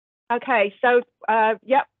Okay, so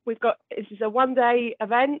yep, this is a one-day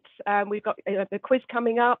event. We've got the quiz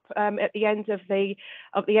coming up at the end of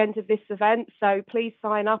this event. So please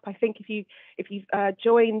sign up. I think if you've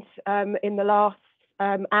joined in the last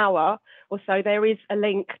hour or so, there is a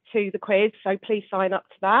link to the quiz. So please sign up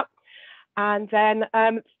to that. And then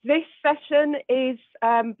this session is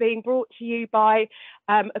being brought to you by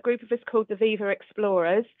a group of us called the Viva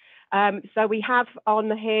Explorers. So we have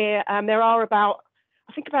on here, there are about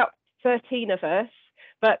 13 of us,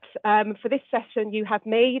 but for this session, you have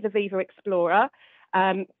me, the Viva Explorer,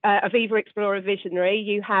 a Viva Explorer visionary.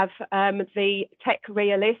 You have the tech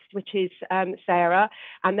realist, which is Sarah,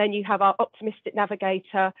 and then you have our optimistic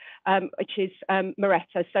navigator, which is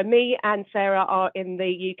Maretta. So me and Sarah are in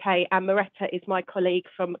the UK, and Maretta is my colleague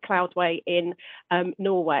from Cloudway in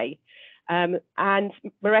Norway. And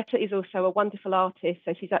Maretta is also a wonderful artist,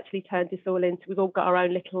 so she's actually turned this all into, we've all got our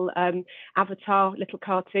own little avatar, little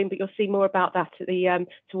cartoon, but you'll see more about that at the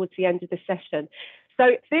towards the end of the session.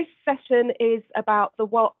 So this session is about the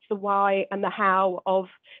what, the why, and the how of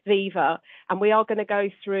Viva, and we are going to go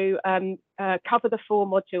through, cover the 4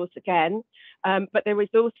 modules again, but there is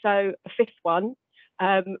also a 5th one,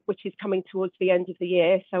 which is coming towards the end of the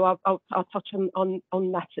year, so I'll touch on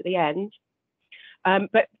that at the end.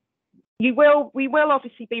 But we will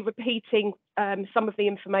obviously be repeating some of the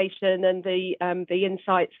information and the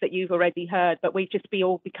insights that you've already heard, but we just be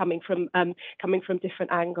coming from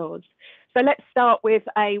different angles. So let's start with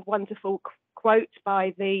a wonderful quote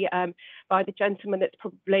by the gentleman that's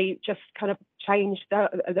probably just kind of changed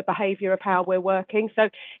the behaviour of how we're working. So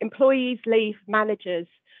employees leave managers,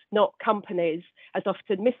 not companies, as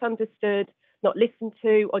often misunderstood, not listened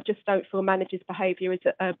to, or just don't feel managers' behaviour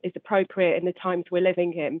is appropriate in the times we're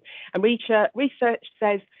living in. And research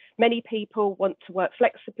says many people want to work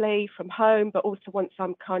flexibly from home, but also want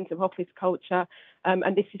some kind of office culture.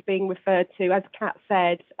 And this is being referred to, as Kat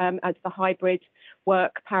said, as the hybrid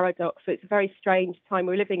work paradox. So it's a very strange time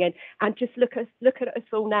we're living in. And just look at us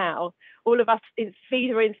all now. All of us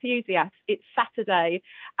Viva enthusiasts. It's Saturday,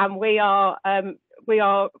 and we are.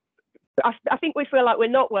 I think we feel like we're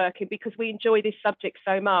not working because we enjoy this subject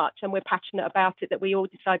so much and we're passionate about it that we all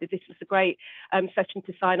decided this was a great session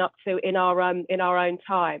to sign up to in our own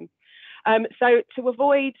time. So to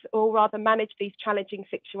avoid, or rather manage, these challenging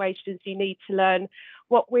situations, you need to learn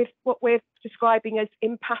what we're describing as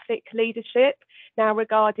empathic leadership, now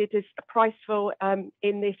regarded as prideful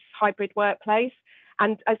in this hybrid workplace.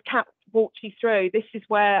 And as Kat walked you through, this is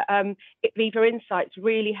where Viva Insights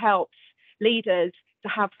really helps leaders to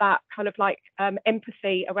have that kind of like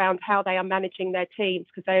empathy around how they are managing their teams,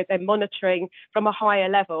 because they're monitoring from a higher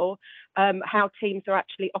level how teams are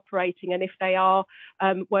actually operating, and if they are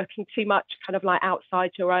working too much kind of like outside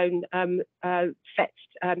your own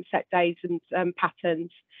set days and patterns.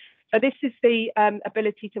 So this is the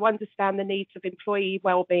ability to understand the needs of employee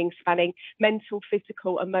well-being, spanning mental,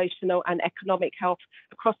 physical, emotional and economic health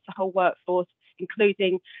across the whole workforce,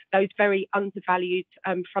 including those very undervalued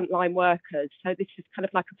frontline workers. So this is kind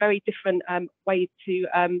of like a very different way to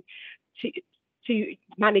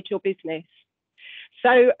manage your business.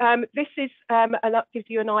 So this is, and that gives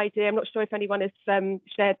you an idea. I'm not sure if anyone has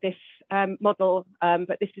shared this model,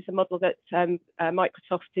 but this is a model that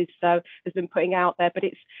Microsoft has been putting out there. But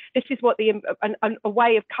this is what a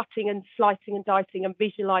way of cutting and slicing and dicing and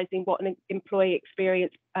visualizing what an employee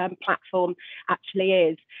experience platform actually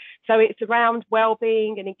is. So it's around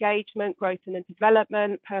well-being and engagement, growth and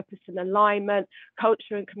development, purpose and alignment,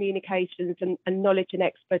 culture and communications, and knowledge and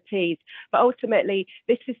expertise. But ultimately,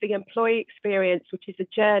 this is the employee experience, which is a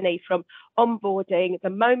journey from onboarding, the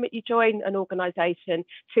moment you join an organization,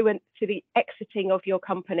 to the exiting of your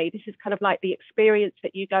company. This is kind of like the experience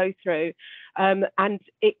that you go through. And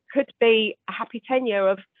it could be a happy tenure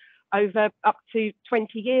of over up to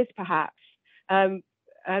 20 years, perhaps.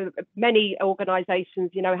 Many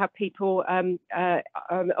organizations, have people on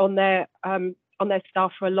their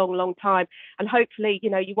staff for a long, long time. And hopefully,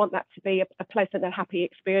 you want that to be a pleasant and happy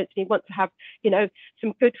experience. And you want to have,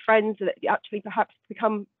 some good friends that actually perhaps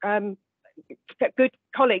become good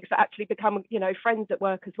colleagues that actually become, friends at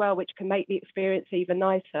work as well, which can make the experience even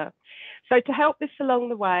nicer. So to help this along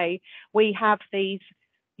the way, we have these,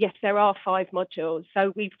 yes, there are 5 modules.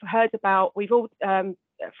 So we've all,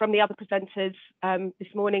 from the other presenters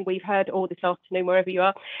this morning, we've heard, or this afternoon, wherever you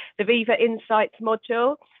are, the Viva Insights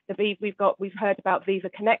module. We've heard about Viva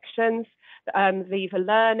Connections, Viva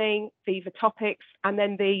Learning, Viva Topics, and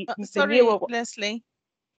then the newer. Leslie,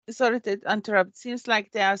 sorry to interrupt. Seems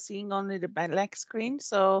like they are seeing only the black screen,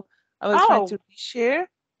 so I was trying to share.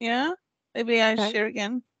 Yeah, maybe I share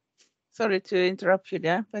again. Sorry to interrupt you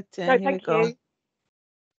there, but no, here we go. You.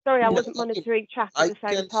 Sorry, I Yeah. wasn't monitoring chat at the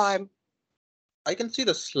same time. I can see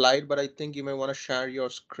the slide, but I think you may want to share your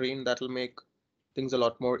screen. That'll make things a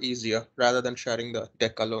lot more easier rather than sharing the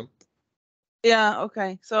deck alone. Yeah,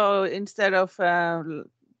 okay. So instead of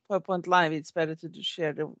PowerPoint Live, it's better to just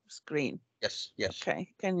share the screen. Yes, yes.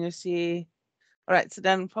 Okay, can you see? All right, so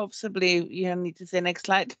then possibly you need to say next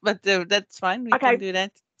slide, but that's fine. We can do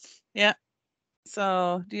that. Yeah.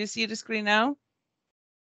 So do you see the screen now?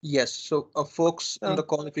 Yes. So folks in the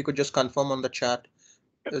call, if you could just confirm on the chat,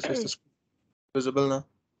 is the screen visible now?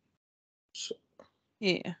 So,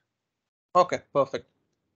 yeah. Okay, perfect.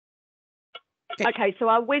 Okay, so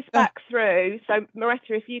I'll whiz back through. So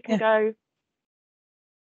Moretta, if you can go.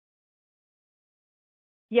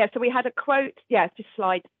 Yeah, so we had a quote. Yeah, just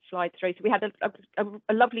slide through. So we had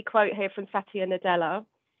a lovely quote here from Satya Nadella.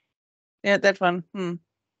 Yeah, that one.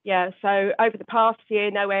 Yeah, so over the past year,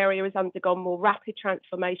 no area has undergone more rapid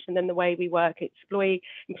transformation than the way we work. Employee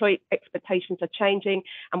expectations are changing,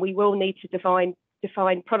 and we will need to define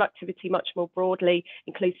productivity much more broadly,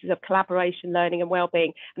 inclusive of collaboration, learning, and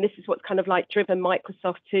well-being. And this is what's kind of like driven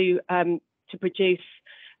Microsoft to produce,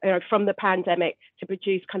 from the pandemic, to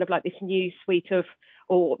produce kind of like this new suite of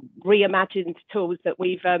or reimagined tools that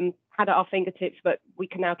we've had at our fingertips, but we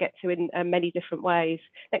can now get to in many different ways.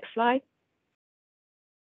 Next slide.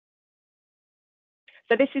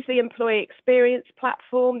 So this is the employee experience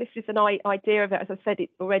platform. This is an idea of it. As I said it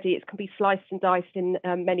already, it can be sliced and diced in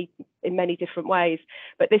many different ways.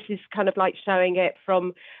 But this is kind of like showing it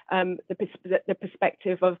from the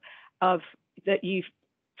perspective of that you've,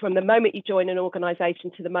 from the moment you join an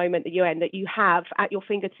organisation to the moment that you end, that you have at your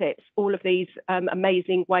fingertips all of these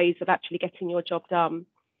amazing ways of actually getting your job done.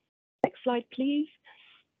 Next slide, please.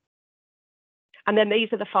 And then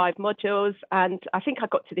these are the 5 modules, and I think I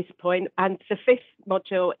got to this point. And the 5th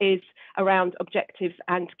module is around objectives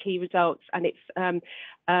and key results, and it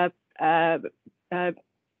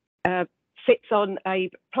sits on a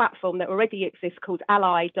platform that already exists called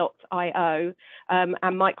ally.io, and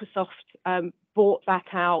Microsoft bought that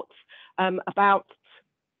out about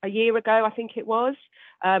a year ago, I think it was,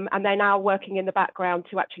 and they're now working in the background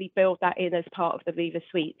to actually build that in as part of the Viva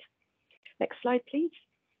suite. Next slide, please.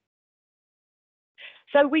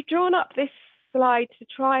 So we've drawn up this slide to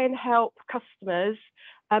try and help customers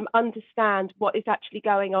understand what is actually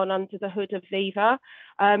going on under the hood of Viva.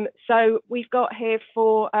 So we've got here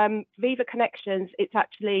for Viva Connections, it's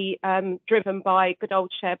actually driven by good old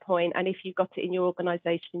SharePoint, and if you've got it in your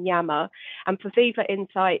organisation, Yammer. And for Viva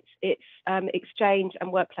Insights, it's Exchange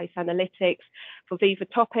and Workplace Analytics. For Viva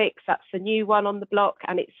Topics, that's the new one on the block,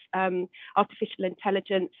 and it's artificial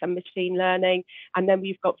intelligence and machine learning. And then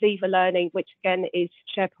we've got Viva Learning, which again is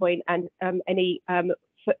SharePoint and any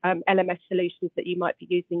LMS solutions that you might be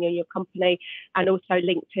using in your company, and also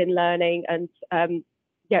LinkedIn Learning. And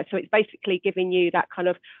yeah, so it's basically giving you that kind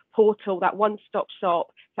of portal, that one-stop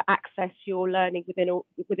shop to access your learning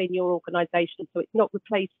within your organisation. So it's not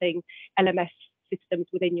replacing LMS systems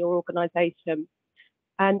within your organisation.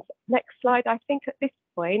 And next slide, I think at this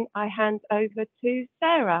point, I hand over to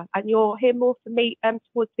Sarah, and you'll hear more from me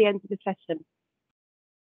towards the end of the session.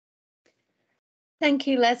 Thank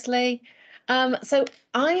you, Leslie. So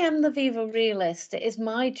I am the Viva Realist. It is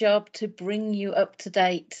my job to bring you up to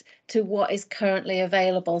date to what is currently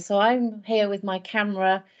available. So I'm here with my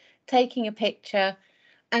camera, taking a picture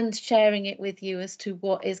and sharing it with you as to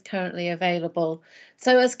what is currently available.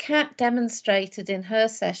 So as Kat demonstrated in her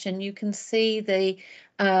session, you can see the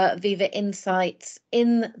Viva Insights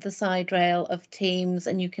in the side rail of Teams,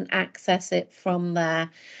 and you can access it from there.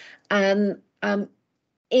 And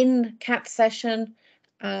in Kat's session,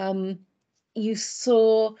 you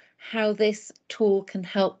saw how this tool can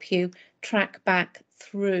help you track back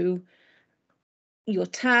through your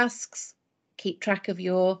tasks, keep track of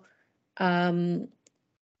your hours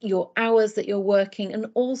that you're working, and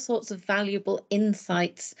all sorts of valuable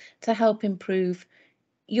insights to help improve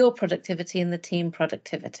your productivity and the team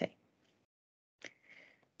productivity.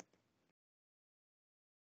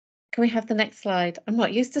 Can we have the next slide? I'm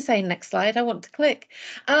not used to saying next slide. I want to click.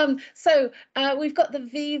 So we've got the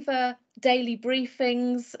Viva daily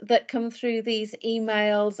briefings that come through these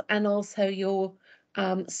emails, and also your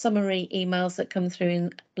summary emails that come through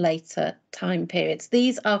in later time periods.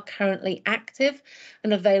 These are currently active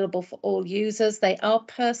and available for all users. They are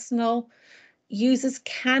personal. Users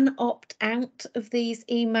can opt out of these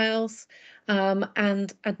emails,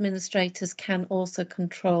 and administrators can also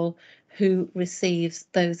control who receives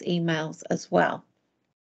those emails as well.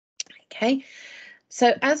 Okay,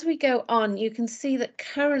 so as we go on, you can see that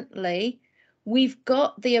currently we've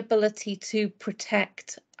got the ability to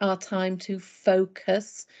protect our time to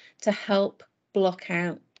focus, to help block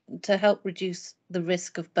out to help reduce the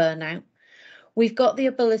risk of burnout. We've got the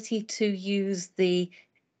ability to use the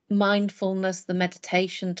mindfulness, the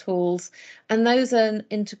meditation tools, and those are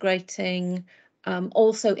integrating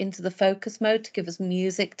also into the focus mode to give us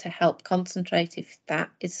music to help concentrate if that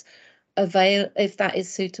is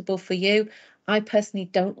suitable for you. I personally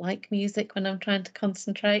don't like music when I'm trying to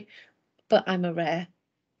concentrate, but I'm a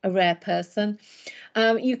rare person.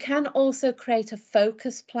 You can also create a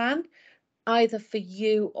focus plan, either for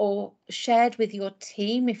you or shared with your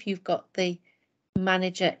team if you've got the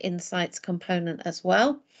manager insights component as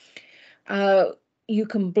well. You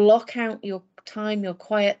can block out your time, your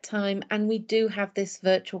quiet time, and we do have this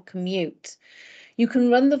virtual commute. You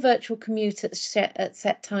can run the virtual commute at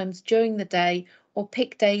set times during the day, or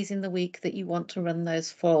pick days in the week that you want to run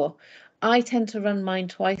those for. I tend to run mine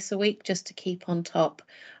twice a week just to keep on top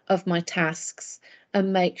of my tasks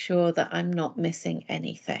and make sure that I'm not missing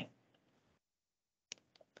anything.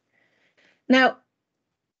 Now,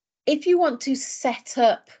 if you want to set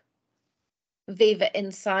up Viva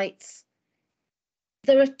Insights,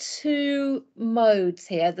 there are two modes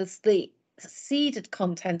here. There's the seeded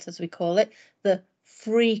content, as we call it, the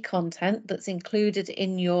free content that's included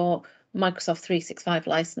in your Microsoft 365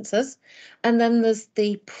 licenses, and then there's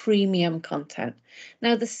the premium content.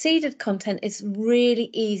 Now, the seeded content is really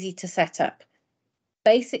easy to set up.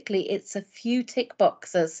 Basically, it's a few tick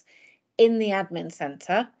boxes in the admin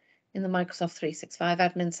center, in the Microsoft 365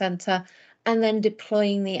 admin center, and then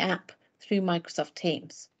deploying the app through Microsoft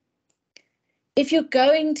Teams. If you're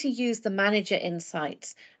going to use the manager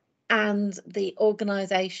insights and the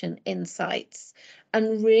organization insights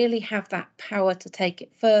and really have that power to take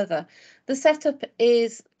it further, the setup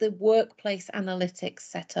is the workplace analytics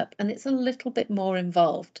setup, and it's a little bit more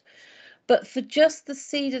involved. But for just the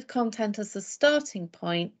seeded content as a starting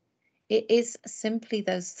point, it is simply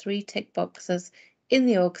those three tick boxes in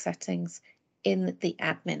the org settings in the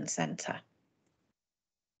admin center.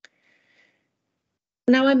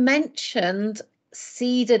 Now, I mentioned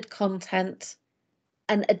seeded content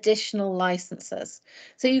and additional licenses.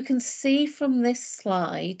 So you can see from this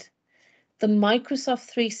slide, the Microsoft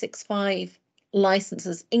 365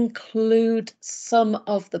 licenses include some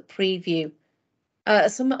of the preview,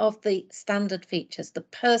 some of the standard features, the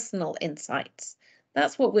personal insights.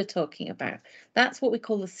 That's what we're talking about. That's what we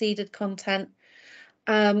call the seeded content.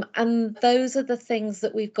 And those are the things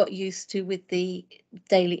that we've got used to with the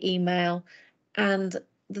daily email and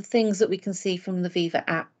the things that we can see from the Viva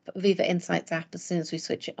app, Viva Insights app, as soon as we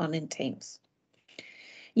switch it on in Teams.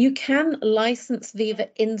 You can license Viva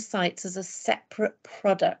Insights as a separate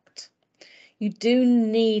product. You do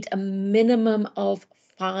need a minimum of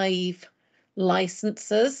 5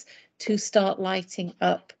 licenses to start lighting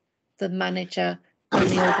up the manager and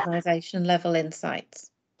the organization level insights.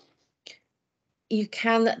 You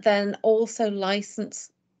can then also license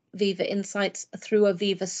Viva Insights through a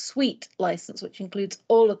Viva Suite license, which includes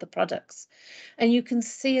all of the products. And you can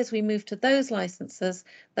see as we move to those licenses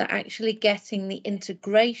that actually getting the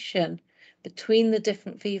integration between the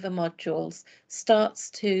different Viva modules starts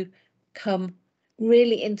to come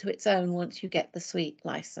really into its own once you get the Suite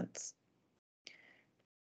license.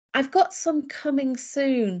 I've got some coming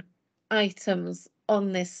soon items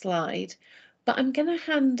on this slide, but I'm going to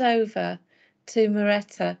hand over to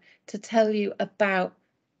Maretta to tell you about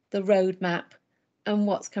the roadmap and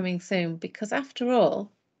what's coming soon, because after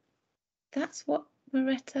all, that's what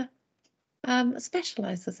Maretta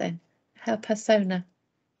specialises in, her persona.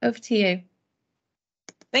 Over to you.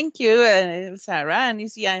 Thank you, Sarah. And you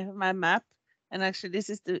see, I have my map. And actually, this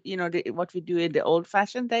is what we do in the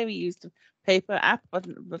old-fashioned day. We used the paper app, but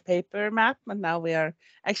the paper map, and now we are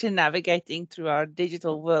actually navigating through our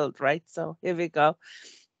digital world, right? So here we go.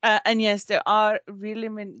 And yes, there are really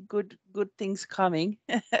many good things coming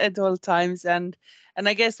at all times. And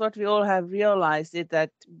I guess what we all have realized is that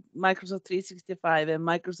Microsoft 365 and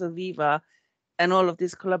Microsoft Viva and all of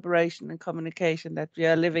this collaboration and communication that we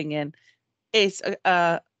are living in is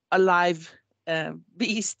a live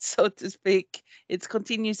beast, so to speak. It's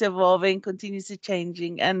continuously evolving, continuously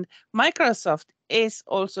changing. And Microsoft is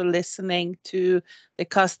also listening to the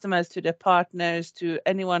customers, to the partners, to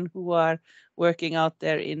anyone who are working out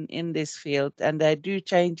there in this field. And they do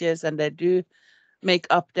changes and they do make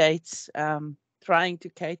updates, trying to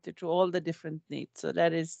cater to all the different needs. So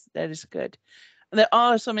that is good. And there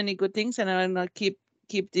are so many good things, and I'm going to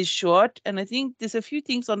keep this short. And I think there's a few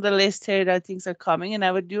things on the list here that I think are coming, and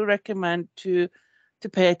I would do recommend to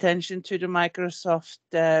pay attention to the Microsoft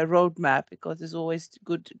roadmap, because there's always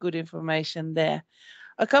good information there.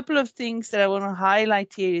 A couple of things that I want to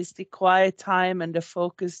highlight here is the quiet time and the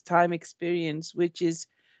focus time experience, which is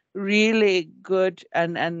really good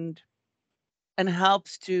and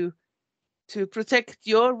helps to protect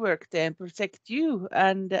your workday and protect you.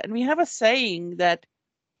 And we have a saying that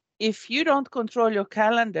if you don't control your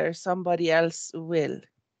calendar, somebody else will.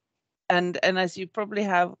 And as you probably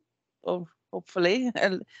have, or hopefully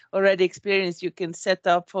already experienced, you can set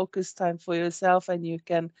up focus time for yourself, and you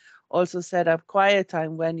can also set up quiet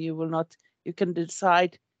time when you will not. You can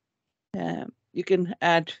decide. You can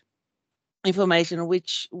add information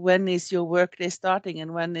when is your workday starting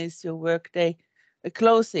and when is your workday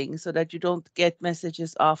closing, so that you don't get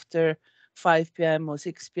messages after 5 p.m. or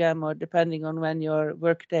 6 p.m. or depending on when your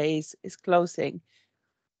workday is closing.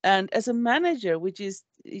 And as a manager, which is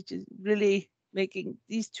really making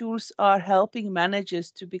these tools are helping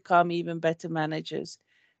managers to become even better managers.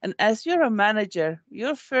 And as you're a manager,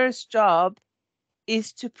 your first job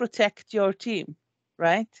is to protect your team,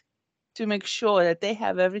 right? To make sure that they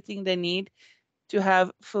have everything they need to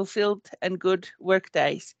have fulfilled and good work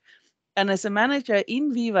days. And as a manager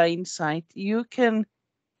in Viva Insight, you can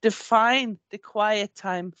define the quiet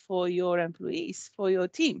time for your employees, for your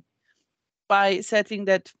team, by setting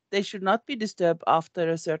that they should not be disturbed after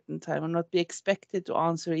a certain time or not be expected to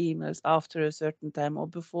answer emails after a certain time or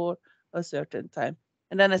before a certain time.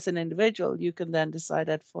 And then as an individual, you can then decide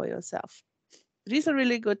that for yourself. These are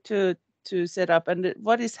really good to set up. And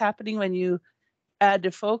what is happening when you add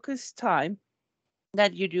the focus time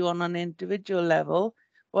that you do on an individual level,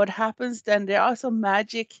 what happens then, there are some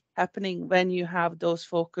magic happening when you have those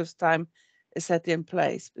focus time set in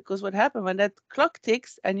place. Because what happens when that clock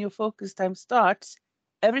ticks and your focus time starts,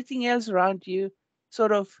 everything else around you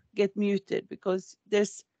sort of get muted, because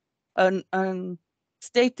there's an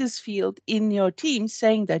status field in your team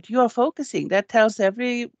saying that you are focusing. That tells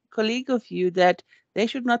every colleague of you that they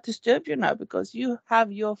should not disturb you now because you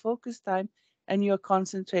have your focus time and you're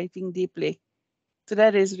concentrating deeply. So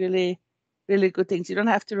that is really, really good things. You don't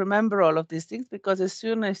have to remember all of these things, because as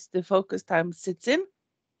soon as the focus time sits in,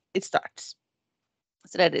 it starts.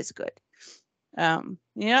 So that is good.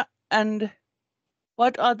 Yeah. And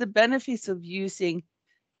what are the benefits of using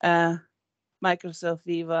Microsoft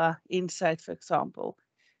Viva Insight, for example?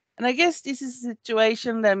 And I guess this is a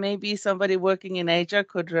situation that maybe somebody working in HR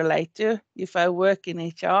could relate to. If I work in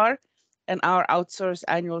HR and our outsourced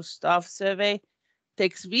annual staff survey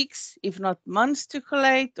takes weeks, if not months, to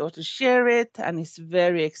collate or to share it, and it's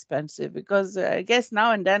very expensive, because I guess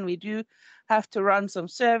now and then we do have to run some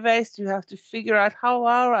surveys. You have to figure out how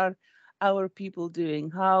are our people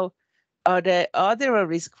doing, how are there a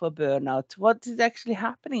risk for burnout, what is actually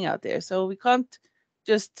happening out there. So we can't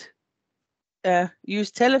just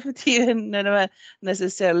use telepathy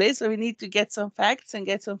necessarily. So we need to get some facts and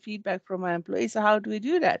get some feedback from our employees. So how do we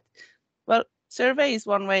do that? Well, survey is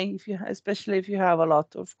one way, especially if you have a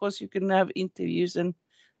lot. Of course, you can have interviews and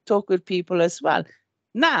talk with people as well.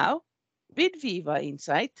 Now, with Viva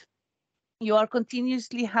Insight, you are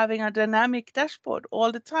continuously having a dynamic dashboard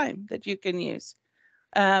all the time that you can use,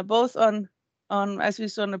 both on as we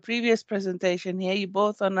saw in the previous presentation here, you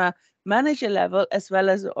both on a manager level as well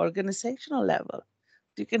as the organizational level.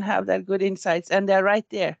 You can have that good insights, and they're right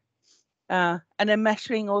there. And they're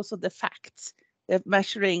measuring also the facts. They're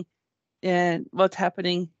measuring what's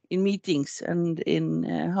happening in meetings and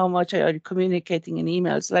in how much are you communicating in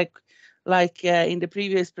emails, like in the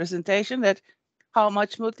previous presentation, that how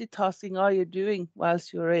much multitasking are you doing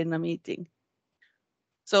whilst you're in a meeting.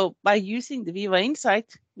 So by using the Viva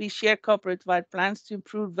Insight, we share corporate-wide plans to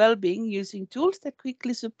improve well-being using tools that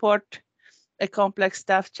quickly support a complex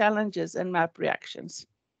staff challenges and map reactions,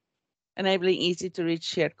 enabling easy to reach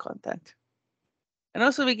shared content. And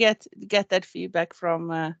also we get that feedback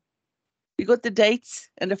from we got the dates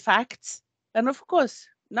and the facts. And of course,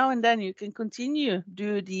 now and then you can continue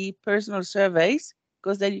do the personal surveys,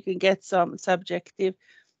 because then you can get some subjective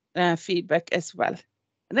feedback as well.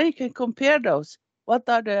 And then you can compare those. What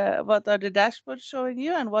are the dashboards showing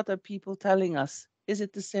you, and what are people telling us? Is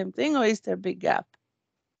it the same thing, or is there a big gap?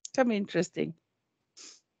 It can be interesting.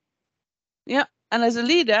 Yeah, and as a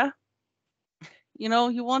leader, you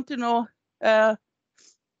want to know.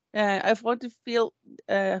 I want to feel.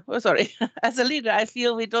 Sorry. As a leader, I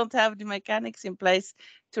feel we don't have the mechanics in place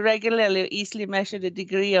to regularly, easily measure the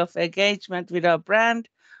degree of engagement with our brand,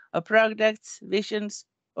 our products, visions,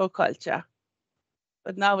 or culture.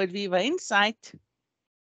 But now with Viva Insight,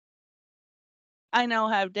 I now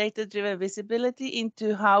have data-driven visibility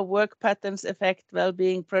into how work patterns affect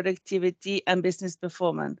well-being, productivity, and business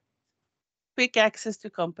performance. Quick access to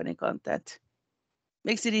company content.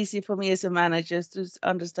 Makes it easy for me as a manager to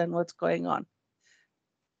understand what's going on.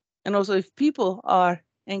 And also if people are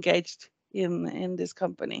engaged in this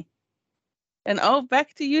company. And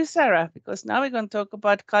back to you, Sarah, because now we're going to talk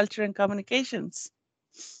about culture and communications.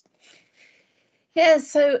 Yeah,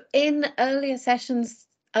 so in earlier sessions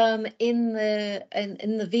in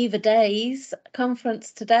the Viva Days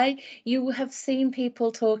conference today, you have seen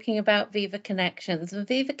people talking about Viva Connections. And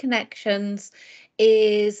Viva Connections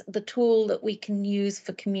is the tool that we can use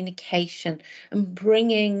for communication and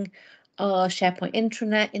bringing our SharePoint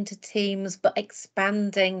intranet into Teams, but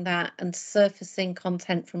expanding that and surfacing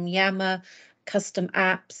content from Yammer, custom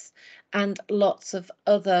apps, and lots of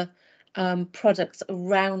other products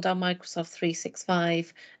around our Microsoft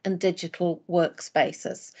 365 and digital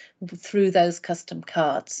workspaces through those custom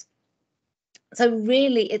cards. So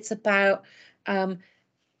really it's about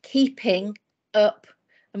keeping up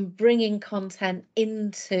and bringing content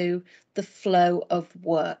into the flow of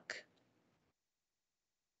work.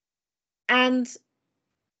 And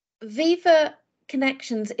Viva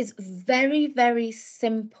Connections is very, very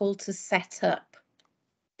simple to set up,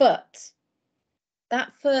 but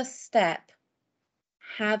that first step,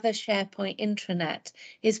 have a SharePoint intranet,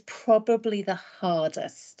 is probably the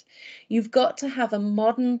hardest. You've got to have a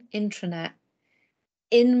modern intranet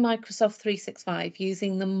in Microsoft 365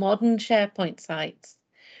 using the modern SharePoint sites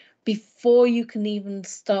before you can even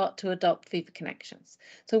start to adopt Viva Connections.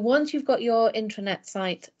 So once you've got your intranet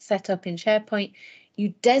site set up in SharePoint,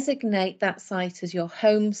 you designate that site as your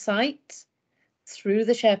home site through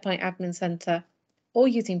the SharePoint Admin Center or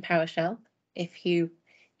using PowerShell if you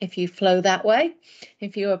flow that way.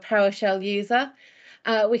 If you're a PowerShell user,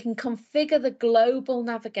 we can configure the global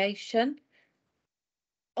navigation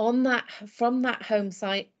on that from that home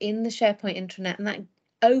site in the SharePoint intranet, and that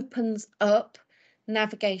opens up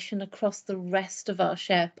navigation across the rest of our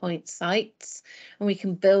SharePoint sites, and we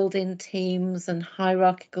can build in teams and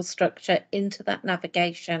hierarchical structure into that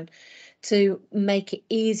navigation to make it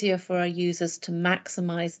easier for our users to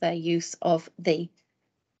maximize their use of the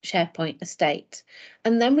SharePoint estate.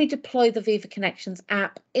 And then we deploy the Viva Connections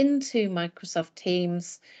app into Microsoft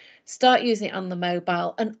Teams, start using it on the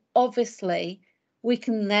mobile, and obviously we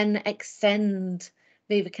can then extend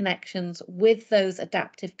Viva Connections with those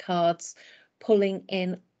adaptive cards, pulling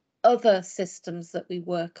in other systems that we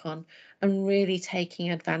work on and really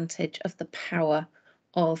taking advantage of the power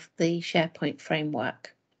of the SharePoint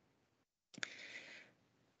framework.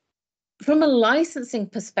 From a licensing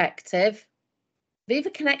perspective,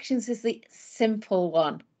 Viva Connections is the simple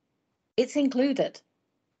one. It's included.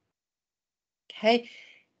 Okay.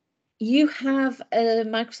 You have a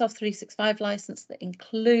Microsoft 365 license that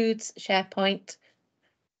includes SharePoint,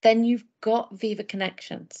 then you've got Viva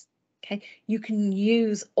Connections. Okay, you can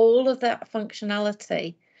use all of that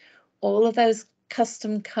functionality, all of those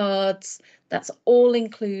custom cards, that's all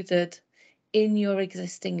included in your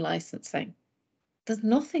existing licensing. There's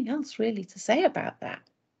nothing else really to say about that.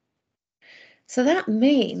 So that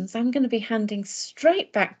means I'm going to be handing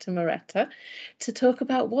straight back to Moretta to talk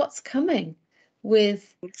about what's coming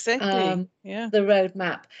with Exactly. the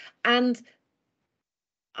roadmap. And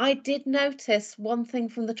I did notice one thing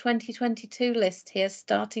from the 2022 list here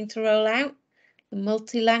starting to roll out, the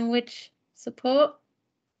multi-language support.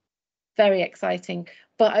 Very exciting,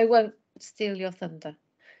 but I won't steal your thunder.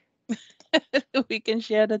 We can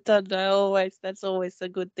share the thunder always. That's always a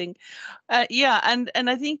good thing. Yeah, and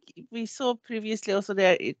I think we saw previously also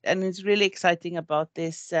there, and it's really exciting about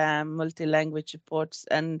this multi-language reports,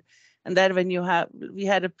 and that when we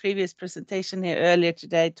had a previous presentation here earlier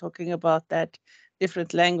today talking about that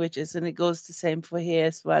different languages, and it goes the same for here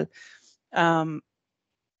as well.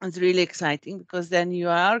 It's really exciting because then you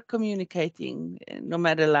are communicating no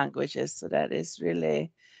matter languages, so that is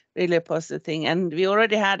really a positive thing. And we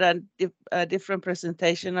already had a different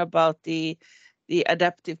presentation about the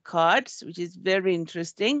adaptive cards, which is very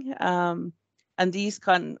interesting. And these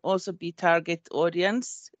can also be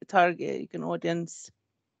audience targeting, audience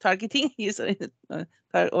targeting,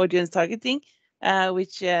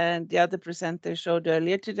 which the other presenter showed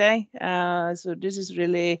earlier today. So this is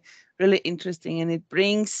really interesting, and it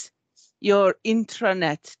brings your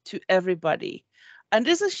intranet to everybody. And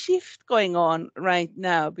there's a shift going on right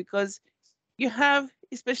now because you have,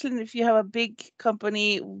 especially if you have a big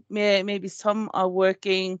company, maybe some are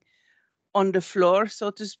working on the floor, so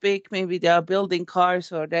to speak. Maybe they are building cars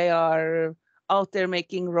or they are out there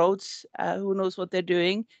making roads. Who knows what they're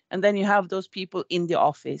doing? And then you have those people in the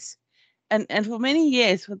office. And for many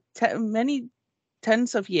years, many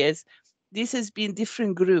tens of years, this has been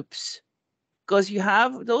different groups. Because you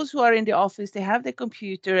have those who are in the office, they have their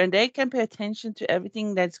computer and they can pay attention to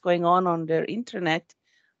everything that's going on their internet.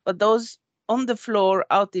 But those on the floor,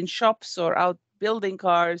 out in shops or out building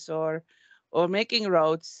cars or making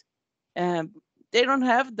roads, they don't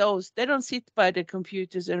have those. They don't sit by the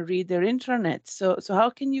computers and read their intranet. So how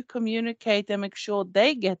can you communicate and make sure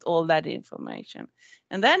they get all that information?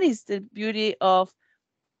 And that is the beauty of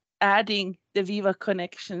adding the Viva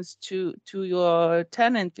connections to your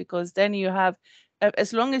tenant, because then you have,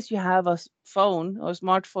 as long as you have a phone or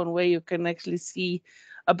smartphone where you can actually see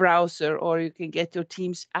a browser or you can get your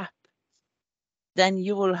Teams app, then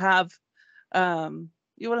you will have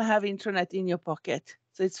internet in your pocket.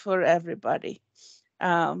 So it's for everybody.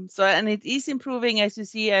 And it is improving, as you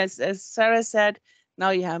see, as Sarah said. Now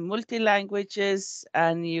you have multi-languages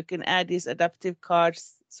and you can add these adaptive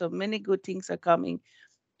cards. So many good things are coming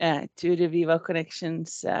to the Viva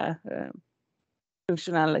Connections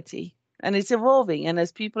functionality. And it's evolving. And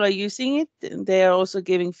as people are using it, they are also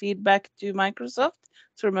giving feedback to Microsoft.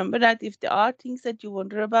 So remember that if there are things that you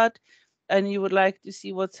wonder about and you would like to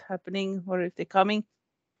see what's happening, or if they're coming,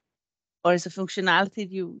 or is a functionality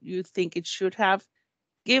you think it should have,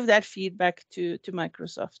 give that feedback to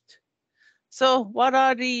Microsoft. So what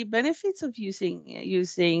are the benefits of using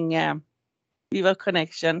Viva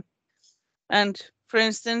Connection? And for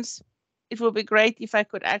instance, it would be great if I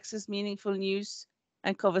could access meaningful news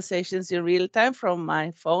and conversations in real time from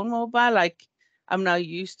my phone mobile, like I'm now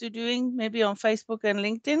used to doing maybe on Facebook and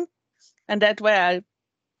LinkedIn. And that way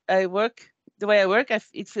I work, the way I work,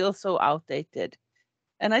 it feels so outdated.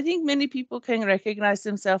 And I think many people can recognize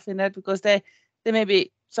themselves in that, because they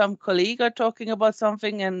maybe some colleague are talking about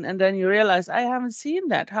something and then you realize, I haven't seen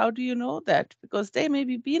that. How do you know that? Because they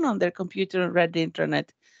maybe been on their computer and read the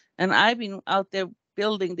internet. And I've been out there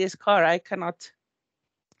building this car. I cannot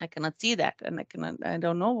see that, and I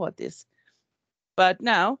don't know what this. But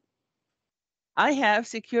now I have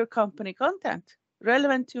secure company content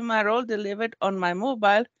relevant to my role delivered on my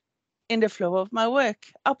mobile in the flow of my work,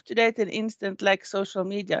 up to date and instant like social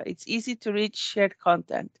media. It's easy to reach shared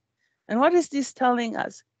content. And what is this telling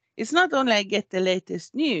us? It's not only I get the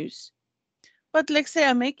latest news, but let's say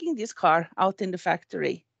I'm making this car out in the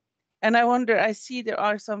factory. And I wonder, I see there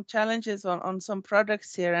are some challenges on some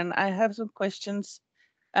products here, and I have some questions,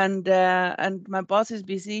 and my boss is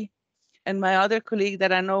busy, and my other colleague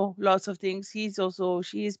that I know lots of things, she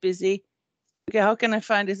is busy. Okay, how can I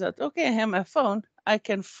find this out? Okay, I have my phone. I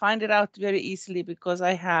can find it out very easily because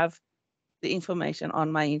I have the information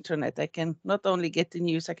on my internet. I can not only get the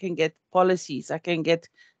news, I can get policies, I can get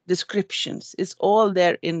descriptions. It's all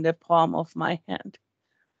there in the palm of my hand.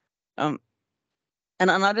 And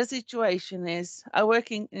another situation is I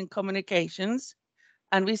work in communications,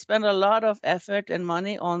 and we spend a lot of effort and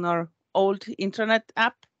money on our old internet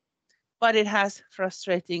app, but it has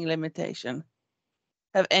frustrating limitation.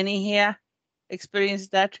 Have any here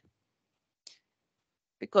experienced that?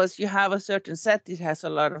 Because you have a certain set, it has a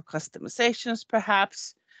lot of customizations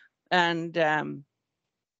perhaps, and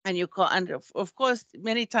you call, and of course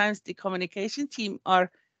many times the communication team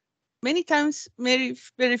are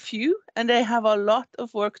very few, and they have a lot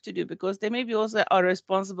of work to do because they maybe also are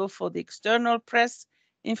responsible for the external press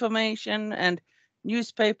information and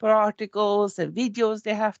newspaper articles and videos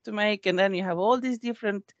they have to make, and then you have all these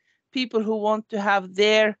different people who want to have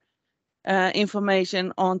their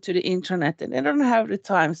information onto the internet, and they don't have the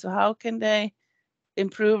time. So how can they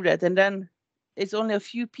improve that? And then it's only a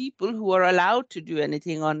few people who are allowed to do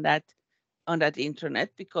anything on that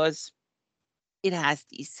internet because it has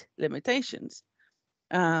these limitations.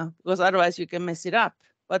 Because otherwise you can mess it up.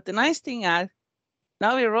 But the nice thing is,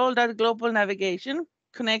 now we rolled out global navigation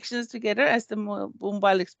connections together as the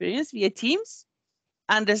mobile experience via Teams,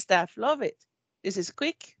 and the staff love it. This is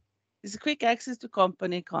quick. This is quick access to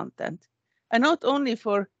company content. And not only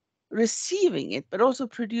for receiving it, but also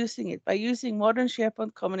producing it. By using modern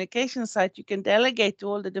SharePoint communication site, you can delegate to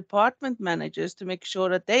all the department managers to make sure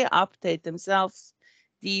that they update themselves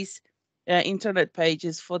these internet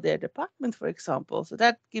pages for their department, for example. So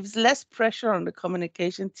that gives less pressure on the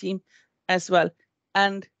communication team as well.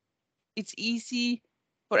 And it's easy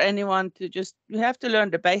for anyone to you have to learn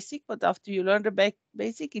the basic, but after you learn the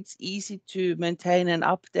basic, it's easy to maintain and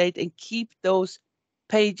update and keep those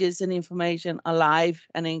pages and information alive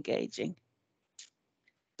and engaging.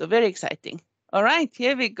 So very exciting. All right,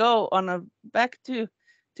 here we go back to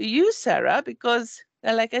you, Sarah, because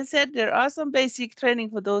like I said, there are some basic training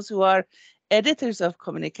for those who are editors of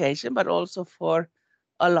communication, but also for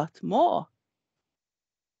a lot more.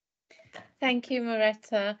 Thank you,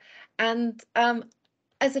 Maretta. And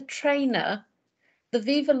as a trainer, the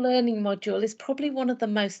Viva Learning module is probably one of the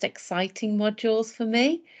most exciting modules for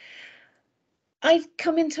me. I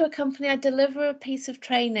come into a company, I deliver a piece of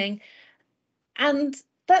training, and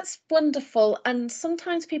That's wonderful. And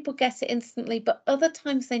sometimes people get it instantly, but other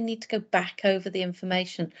times they need to go back over the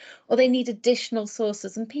information or they need additional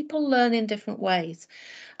sources, and people learn in different ways.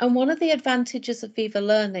 And one of the advantages of Viva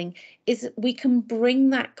Learning is that we can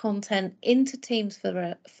bring that content into Teams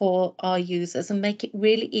for our users and make it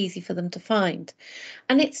really easy for them to find.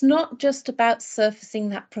 And it's not just about surfacing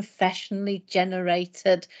that professionally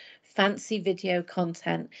generated fancy video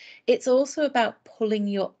content. It's also about pulling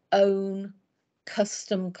your own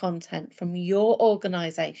custom content from your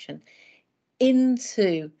organization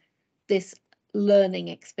into this learning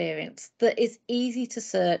experience that is easy to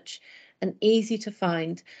search and easy to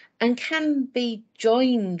find and can be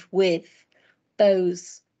joined with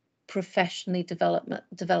those professionally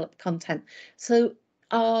developed content. So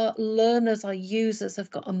our learners, our users have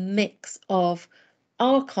got a mix of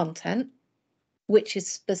our content, which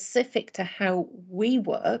is specific to how we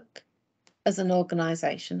work as an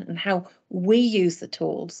organization and how we use the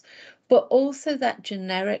tools, but also that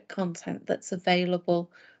generic content that's available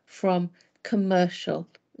from commercial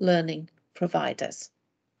learning providers.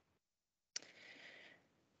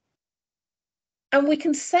 And we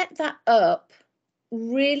can set that up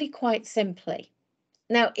really quite simply.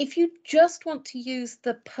 Now, if you just want to use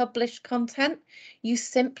the published content, you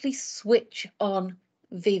simply switch on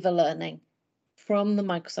Viva Learning from the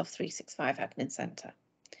Microsoft 365 Admin Center.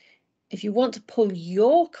 If you want to pull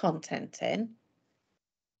your content in,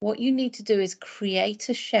 what you need to do is create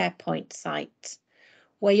a SharePoint site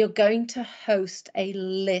where you're going to host a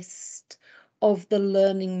list of the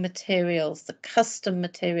learning materials, the custom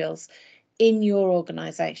materials in your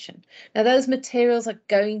organization. Now, those materials are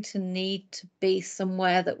going to need to be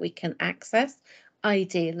somewhere that we can access,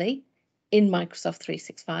 ideally in Microsoft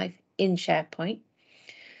 365, in SharePoint.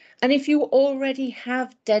 And if you already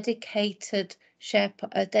have a dedicated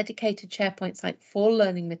SharePoint site for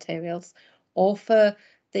learning materials or for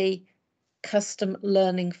the custom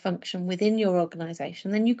learning function within your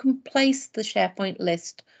organization, then you can place the SharePoint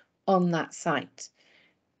list on that site.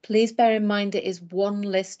 Please bear in mind it is one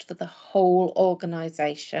list for the whole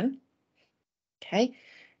organization. Okay.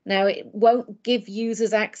 Now, it won't give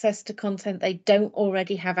users access to content they don't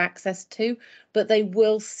already have access to, but they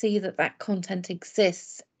will see that that content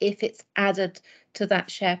exists if it's added to that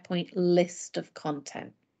SharePoint list of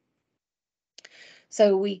content.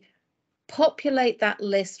 So we populate that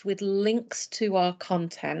list with links to our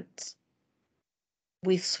content.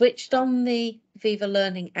 We've switched on the Viva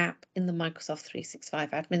Learning app in the Microsoft 365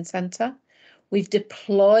 Admin Center. We've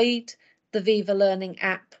deployed the Viva Learning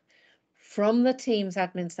app from the Teams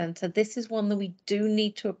Admin Center. This is one that we do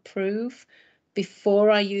need to approve before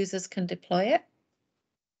our users can deploy it.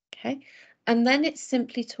 Okay, and then it's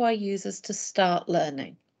simply to our users to start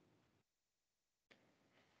learning.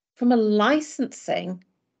 From a licensing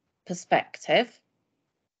perspective,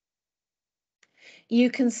 you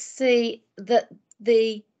can see that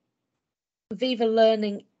the Viva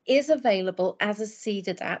Learning is available as a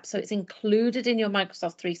seeded app, so it's included in your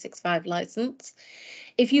Microsoft 365 license.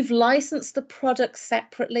 If you've licensed the product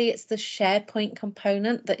separately, it's the SharePoint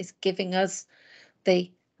component that is giving us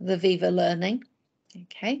the Viva Learning.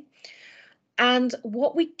 Okay. And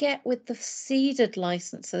what we get with the seeded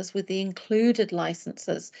licenses, with the included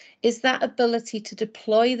licenses, is that ability to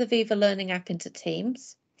deploy the Viva Learning app into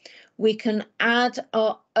Teams. We can add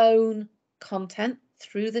our own content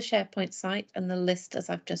through the SharePoint site and the list as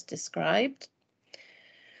I've just described.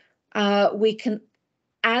 We can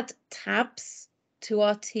add tabs to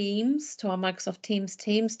our Teams, to our Microsoft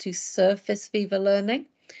Teams to surface Viva Learning.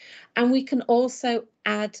 And we can also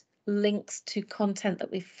add links to content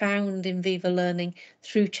that we found in Viva Learning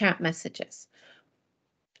through chat messages.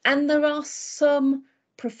 And there are some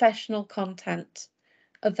professional content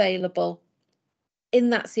available in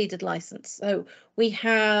that seeded license. So we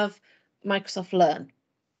have Microsoft Learn.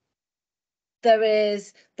 There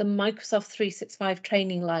is the Microsoft 365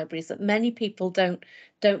 training libraries that many people don't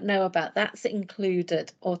know about. That's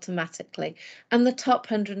included automatically. And the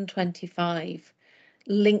top 125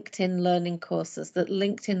 LinkedIn learning courses that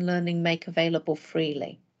LinkedIn Learning make available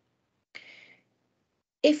freely.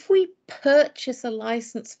 If we purchase a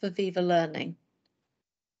license for Viva Learning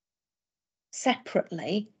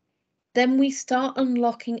separately, then we start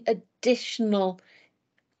unlocking additional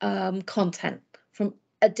content from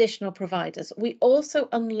additional providers. We also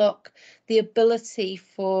unlock the ability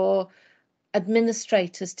for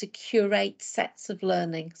administrators to curate sets of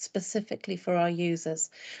learning specifically for our users,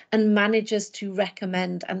 and managers to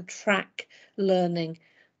recommend and track learning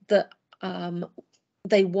that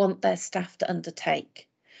they want their staff to undertake.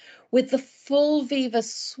 With the full Viva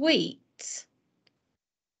suite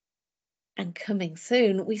and coming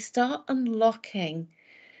soon, we start unlocking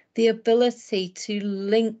the ability to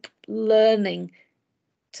link learning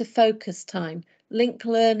to focus time, link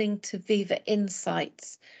learning to Viva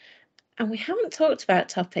Insights. And we haven't talked about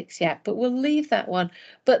topics yet, but we'll leave that one.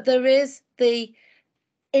 But there is the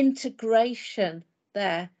integration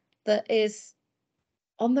there that is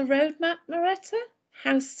on the roadmap, Maretta.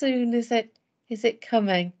 How soon is it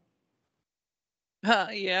coming?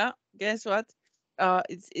 Yeah, guess what?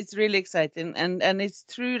 It's really exciting, and it's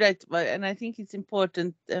true that, and I think it's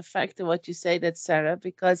important factor what you say that, Sarah,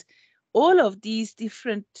 because all of these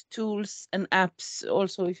different tools and apps,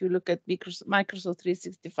 also if you look at Microsoft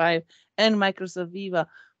 365 and Microsoft Viva,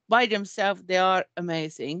 by themselves they are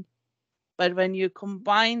amazing, but when you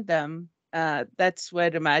combine them, that's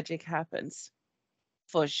where the magic happens.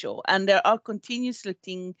 For sure. And there are continuously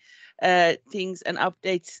things and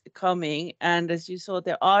updates coming. And as you saw,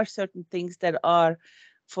 there are certain things that are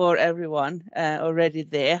for everyone already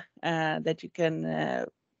there that you can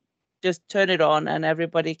just turn it on and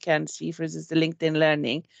everybody can see, for instance, the LinkedIn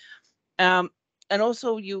Learning. And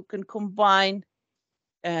also you can combine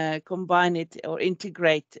it or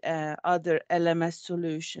integrate other LMS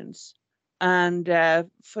solutions. And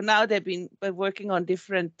for now, they've been working on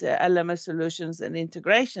different LMS solutions and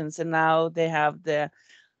integrations. And now they have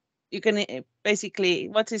you can basically,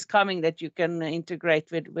 what is coming that you can integrate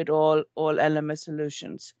with all LMS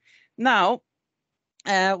solutions. Now,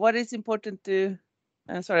 what is important to,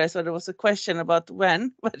 sorry, I saw there was a question about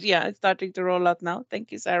when, but yeah, it's starting to roll out now.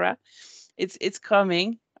 Thank you, Sarah. It's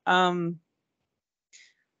coming. And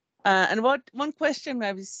one question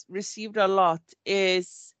I've received a lot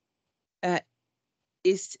is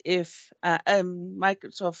if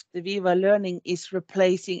Microsoft Viva Learning is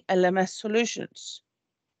replacing LMS solutions.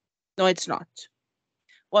 No, it's not.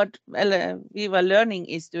 What Viva Learning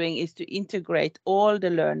is doing is to integrate all the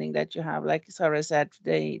learning that you have, like Sarah said,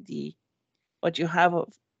 what you have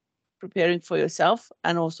of preparing for yourself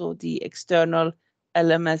and also the external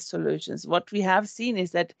LMS solutions. What we have seen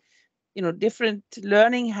is that different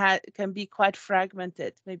learning can be quite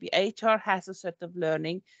fragmented. Maybe HR has a set of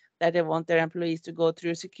learning that they want their employees to go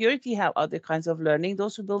through. Security have other kinds of learning.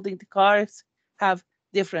 Those who are building the cars have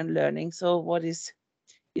different learning. So what is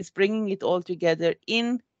bringing it all together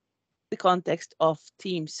in the context of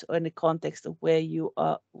teams or in the context of where you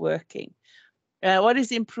are working. What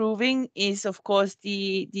is improving is, of course,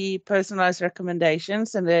 the personalized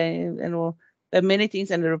recommendations and the many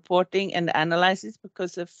things and the reporting and the analysis,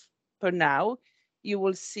 because for now, you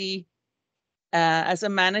will see as a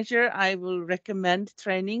manager, I will recommend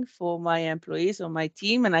training for my employees or my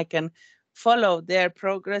team, and I can follow their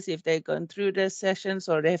progress if they've gone through the sessions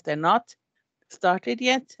or if they're not started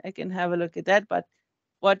yet. I can have a look at that. But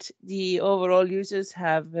what the overall users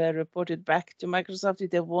have reported back to Microsoft is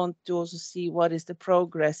they want to also see what is the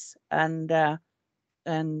progress and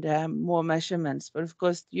more measurements. But of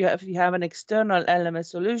course, if you have an external LMS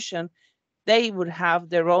solution, they would have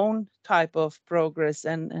their own type of progress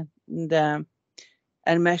and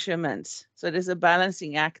measurements. So there's a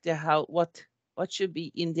balancing act there. What should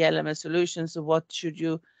be in the LMS solution? So what should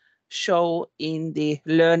you show in the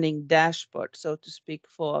learning dashboard, so to speak,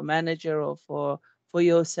 for a manager or for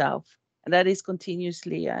yourself? And that is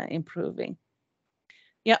continuously improving.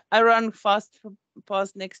 Yeah, I run fast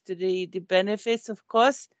next to the benefits, of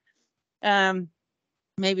course.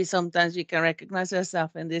 Maybe sometimes we can recognize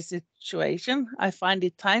ourselves in this situation. I find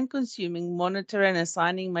it time-consuming monitoring and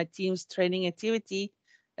assigning my team's training activity,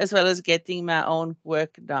 as well as getting my own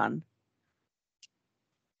work done.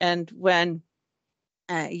 And when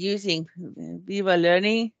using Viva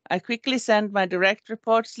Learning, I quickly send my direct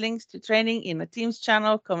reports links to training in a Teams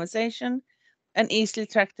channel conversation and easily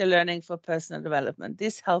track the learning for personal development.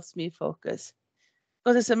 This helps me focus.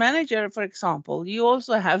 Because as a manager, for example, you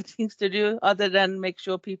also have things to do other than make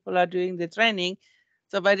sure people are doing the training.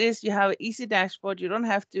 So by this, you have an easy dashboard. You don't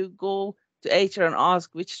have to go to HR and ask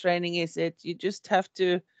which training is it. You just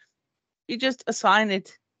assign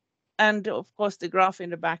it. And of course, the graph in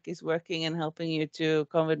the back is working and helping you to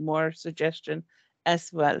come with more suggestion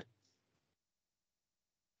as well.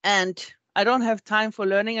 And I don't have time for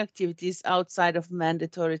learning activities outside of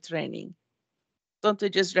mandatory training. Don't we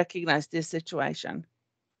just recognize this situation?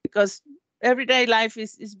 Because everyday life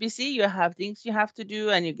is busy. You have things you have to do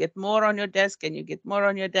and you get more on your desk and you get more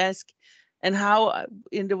on your desk. And how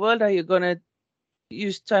in the world are you going to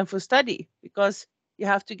use time for study? Because you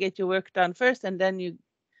have to get your work done first and then you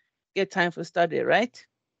get time for study, right?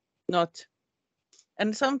 Not.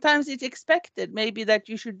 And sometimes it's expected maybe that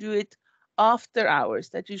you should do it after hours,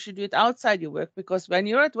 that you should do it outside your work, because when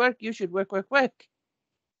you're at work, you should work.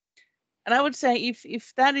 And I would say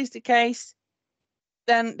if that is the case,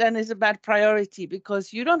 then it's a bad priority,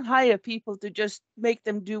 because you don't hire people to just make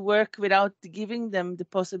them do work without giving them the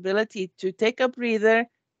possibility to take a breather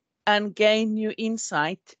and gain new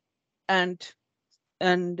insight and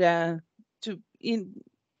to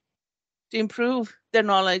improve their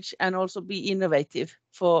knowledge and also be innovative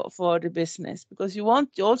for the business, because you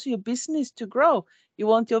want also your business to grow. You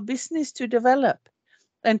want your business to develop.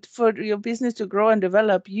 And for your business to grow and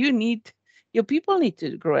develop, your people need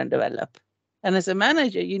to grow and develop. And as a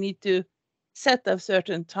manager, you need to set a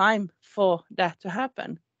certain time for that to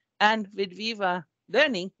happen. And with Viva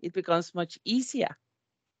Learning, it becomes much easier,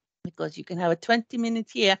 because you can have a 20-minute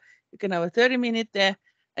here, you can have a 30-minute there,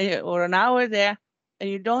 or an hour there, and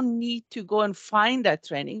you don't need to go and find that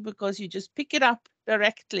training, because you just pick it up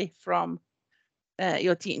directly from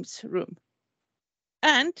your team's room.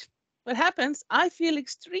 And what happens, I feel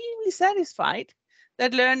extremely satisfied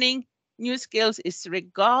that learning new skills is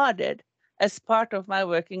regarded as part of my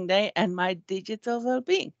working day and my digital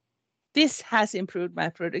well-being. This has improved my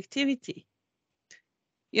productivity.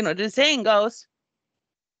 You know, the saying goes,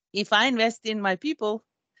 if I invest in my people,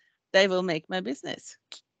 they will make my business,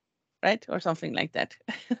 right? Or something like that.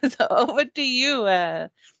 So over to you,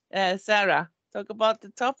 Sarah. Talk about the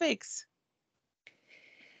topics.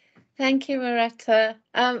 Thank you, Maretta.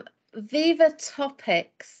 Viva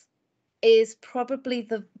Topics is probably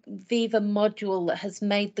the Viva module that has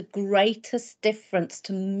made the greatest difference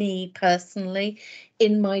to me personally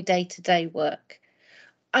in my day-to-day work.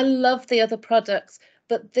 I love the other products,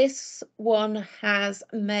 but this one has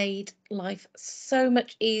made life so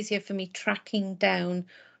much easier for me tracking down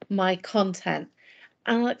my content.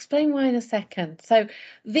 And I'll explain why in a second. So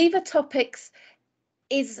Viva Topics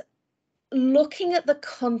is looking at the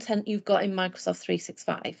content you've got in Microsoft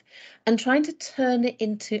 365 and trying to turn it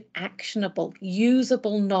into actionable,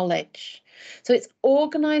 usable knowledge. So it's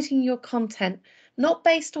organizing your content, not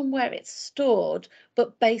based on where it's stored,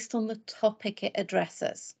 but based on the topic it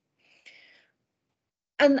addresses.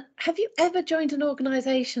 And have you ever joined an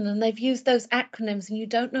organization and they've used those acronyms and you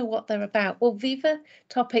don't know what they're about? Well, Viva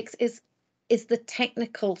Topics is the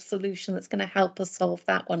technical solution that's going to help us solve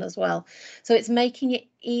that one as well. So it's making it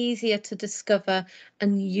easier to discover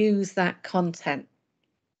and use that content.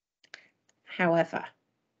 However,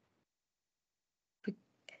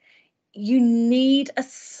 you need a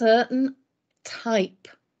certain type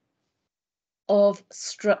of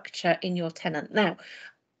structure in your tenant. Now,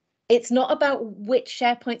 it's not about which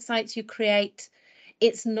SharePoint sites you create.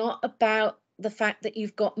 It's not about the fact that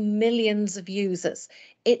you've got millions of users.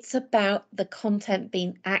 It's about the content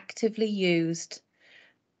being actively used.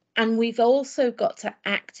 And we've also got to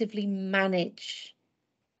actively manage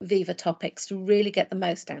Viva Topics to really get the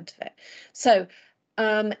most out of it. So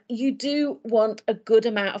you do want a good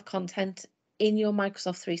amount of content in your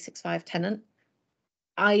Microsoft 365 tenant.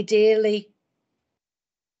 Ideally,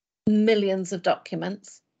 millions of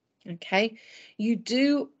documents. Okay, you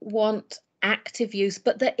do want active use,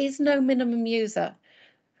 but there is no minimum user.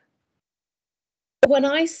 When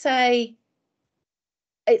I say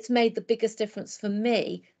it's made the biggest difference for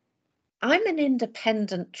me, I'm an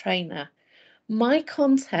independent trainer. My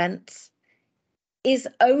content is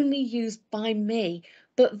only used by me,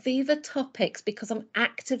 but Viva Topics, because I'm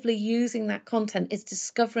actively using that content, is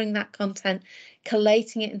discovering that content,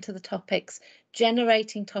 collating it into the topics,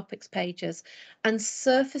 generating topics pages, and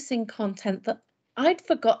surfacing content that I'd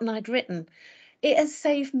forgotten I'd written. It has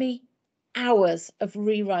saved me hours of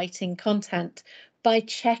rewriting content by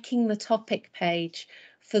checking the topic page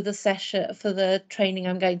for the session, for the training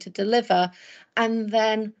I'm going to deliver, and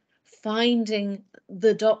then finding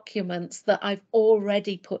the documents that I've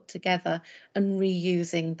already put together and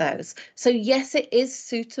reusing those. So yes, it is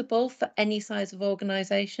suitable for any size of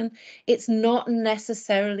organization. It's not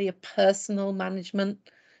necessarily a personal management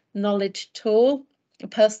knowledge tool, a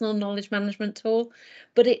personal knowledge management tool,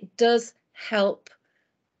 but it does help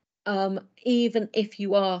even if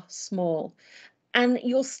you are small. And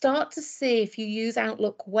you'll start to see, if you use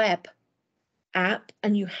Outlook Web app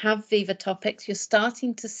and you have Viva Topics, you're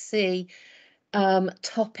starting to see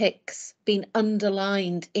topics being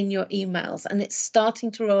underlined in your emails, and it's starting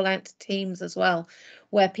to roll out to Teams as well,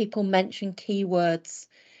 where people mention keywords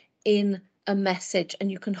in a message and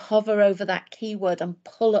you can hover over that keyword and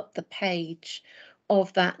pull up the page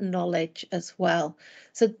of that knowledge as well.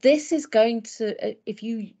 So this is going to, if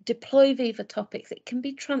you deploy Viva Topics, it can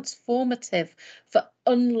be transformative for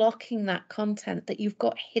unlocking that content that you've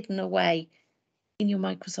got hidden away in your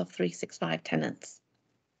Microsoft 365 tenants.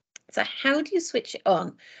 So how do you switch it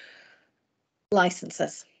on?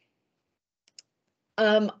 Licenses.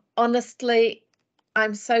 Honestly,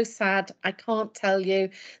 I'm so sad. I can't tell you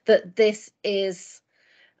that this is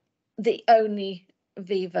the only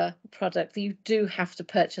Viva product that you do have to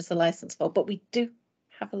purchase a license for, but we do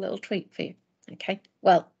have a little treat for you. Okay,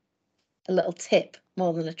 well, a little tip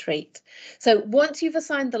more than a treat. So once you've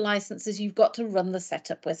assigned the licenses, you've got to run the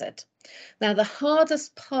setup wizard. Now, the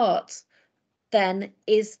hardest part then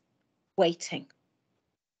is waiting.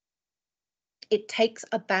 It takes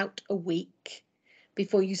about a week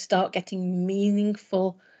before you start getting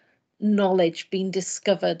meaningful knowledge being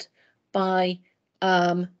discovered by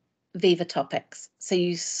Viva topics. So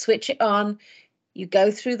you switch it on, you go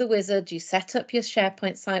through the wizard, you set up your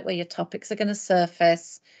SharePoint site where your topics are going to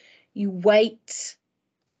surface, you wait.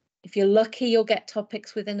 If you're lucky, you'll get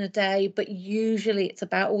topics within a day, but usually it's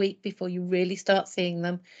about a week before you really start seeing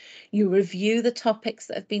them. You review the topics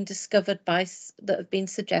that have been discovered that have been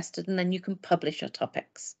suggested, and then you can publish your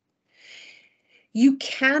topics. You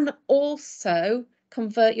can also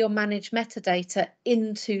convert your managed metadata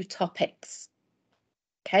into topics.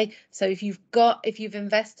 Okay, so if you've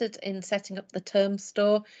invested in setting up the term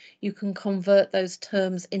store, you can convert those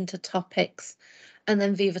terms into topics, and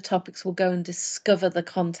then Viva Topics will go and discover the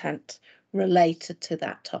content related to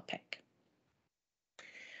that topic.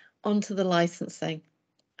 Onto the licensing.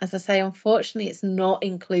 As I say, unfortunately, it's not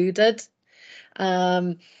included,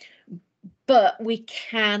 but we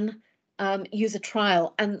can use a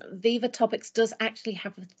trial, and Viva Topics does actually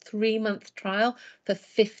have a 3-month trial for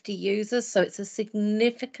 50 users, so it's a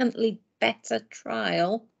significantly better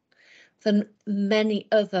trial than many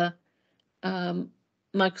other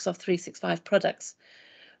Microsoft 365 products.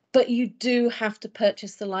 But you do have to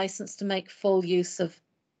purchase the license to make full use of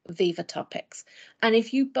Viva Topics. And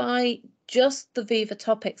if you buy just the Viva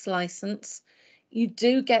Topics license, you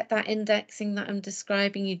do get that indexing that I'm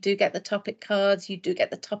describing. You do get the topic cards. You do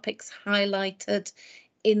get the topics highlighted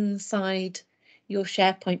inside your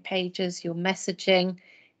SharePoint pages, your messaging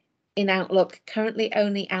in Outlook, currently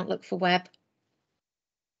only Outlook for web.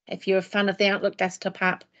 If you're a fan of the Outlook desktop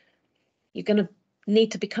app, you're going to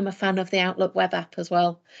need to become a fan of the Outlook web app as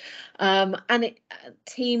well. And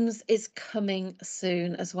Teams is coming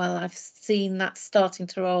soon as well. I've seen that starting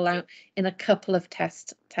to roll out in a couple of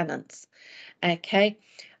test tenants. Okay,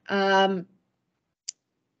 but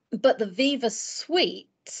the Viva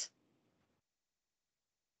Suite,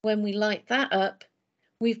 when we light that up,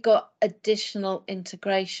 we've got additional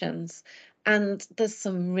integrations, and there's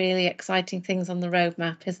some really exciting things on the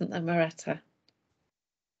roadmap, isn't there, Moretta?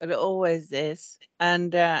 It always is.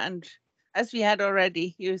 And as we had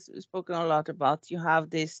already, you've spoken a lot about, you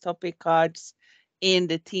have these topic cards in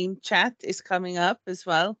the team chat is coming up as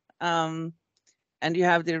well. And you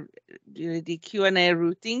have the Q&A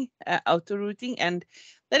routing, auto routing, and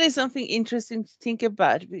that is something interesting to think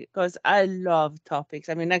about, because I love topics.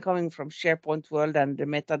 I mean, I'm coming from SharePoint world and the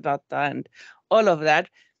metadata and all of that.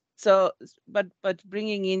 So, but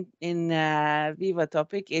bringing in Viva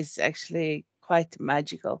topic is actually quite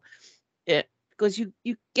magical, because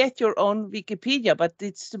you get your own Wikipedia, but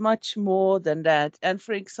it's much more than that. And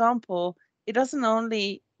for example, it doesn't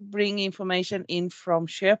only bring information in from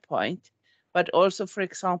SharePoint, but also, for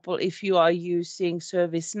example, if you are using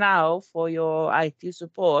ServiceNow for your IT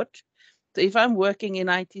support. So if I'm working in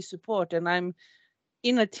IT support and I'm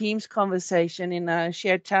in a Teams conversation in a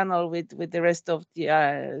shared channel with the rest of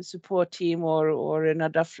the support team or in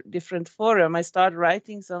a different forum, I start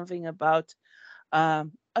writing something about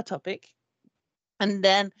a topic. And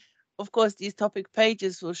then, of course, these topic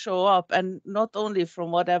pages will show up, and not only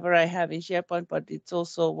from whatever I have in SharePoint, but it's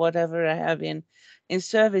also whatever I have in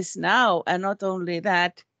ServiceNow. And not only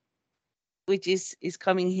that, which is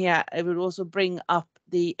coming here, I will also bring up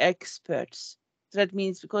the experts. So that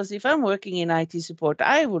means, because if I'm working in IT support,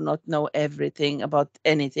 I will not know everything about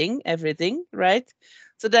everything, right?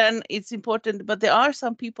 So then it's important, but there are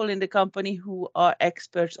some people in the company who are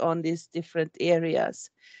experts on these different areas.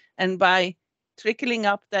 And by trickling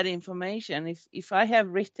up that information, if I have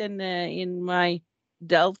written in my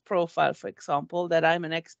Delve profile, for example, that I'm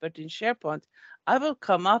an expert in SharePoint, I will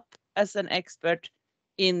come up as an expert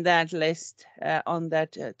in that list on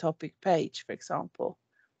that topic page, for example.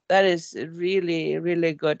 That is really,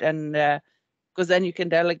 really good. And because then you can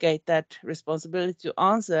delegate that responsibility to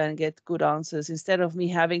answer and get good answers, instead of me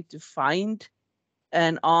having to find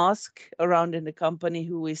and ask around in the company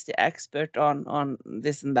who is the expert on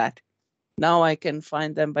this and that. Now I can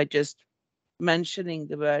find them by just mentioning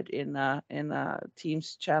the word in a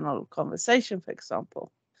Teams channel conversation, for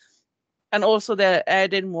example. And also they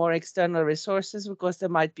add in more external resources, because there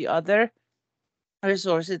might be other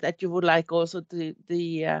resources that you would like also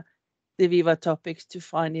the Viva topics to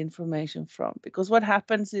find information from. Because what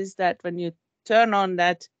happens is that when you turn on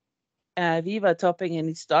that Viva topic and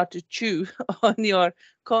it start to chew on your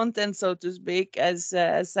content, so to speak, as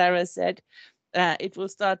Sarah said, it will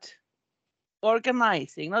start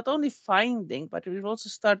organizing, not only finding, but it will also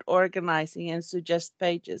start organizing and suggest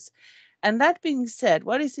pages. And that being said,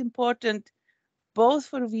 what is important both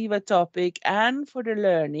for Viva topic and for the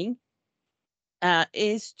learning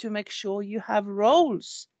is to make sure you have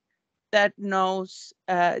roles that knows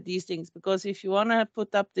these things. Because if you want to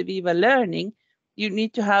put up the Viva learning, you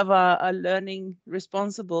need to have a learning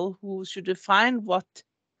responsible who should define what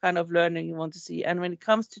kind of learning you want to see. And when it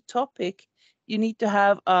comes to topic, you need to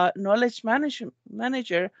have a knowledge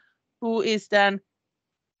manager who is then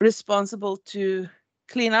responsible to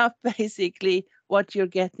clean up basically what you're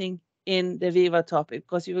getting in the Viva topic,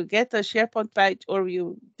 because you will get a SharePoint page or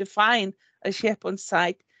you define a SharePoint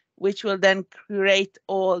site, which will then create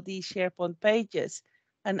all these SharePoint pages.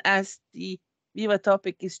 And as the Viva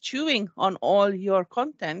topic is chewing on all your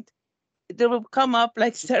content, there will come up,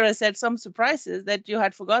 like Sarah said, some surprises that you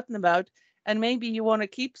had forgotten about. And maybe you want to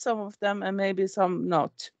keep some of them and maybe some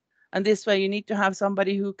not. And this way you need to have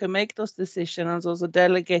somebody who can make those decisions and also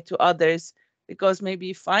delegate to others, because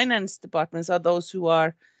maybe finance departments are those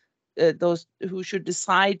who should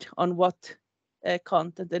decide on what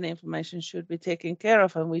content and information should be taken care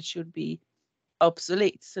of and which should be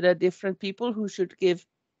obsolete. So there are different people who should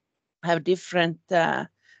have different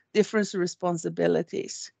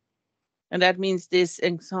responsibilities. And that means this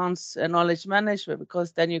enhance knowledge management,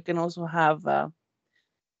 because then you can also have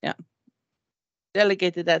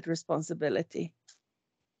delegated that responsibility.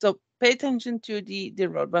 So pay attention to the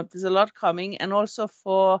roadmap. There's a lot coming, and also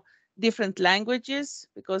for different languages,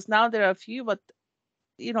 because now there are a few, but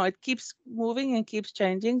it keeps moving and keeps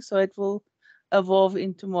changing, so it will evolve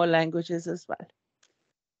into more languages as well.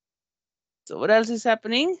 So what else is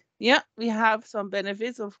happening? Yeah, we have some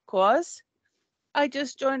benefits, of course. I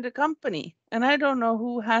just joined the company and I don't know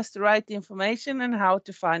who has the right information and how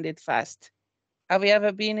to find it fast. Have you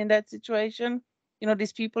ever been in that situation?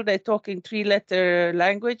 These people, they talk in 3-letter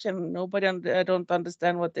language and I don't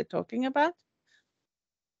understand what they're talking about.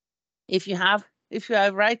 If you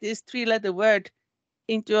write this 3-letter word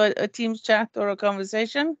into a Teams chat or a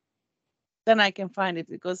conversation, then I can find it,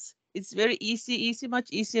 because it's very much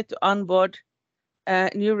easier to onboard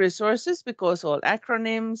new resources, because all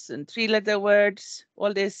acronyms and 3-letter words,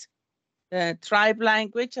 all this tribe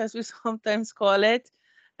language, as we sometimes call it,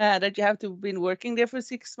 that you have to have been working there for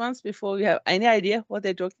 6 months before you have any idea what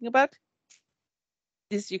they're talking about.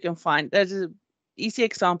 This you can find. That is an easy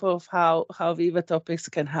example of how Viva topics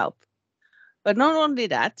can help. But not only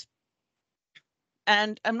that,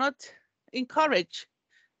 and I'm not encouraged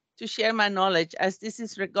to share my knowledge as this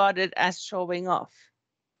is regarded as showing off.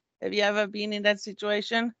 Have you ever been in that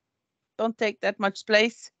situation? Don't take that much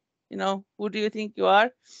place. Who do you think you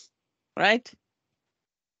are? Right?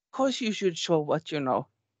 Of course you should show what you know.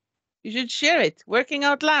 You should share it, working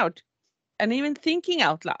out loud and even thinking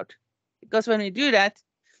out loud. Because when we do that,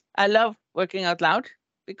 I love working out loud,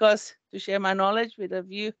 because to share my knowledge with a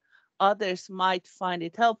view, others might find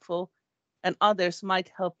it helpful and others might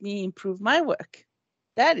help me improve my work.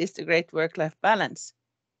 That is the great work-life balance.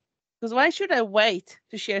 Because why should I wait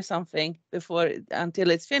to share something until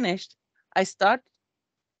it's finished? I start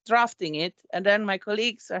drafting it, and then my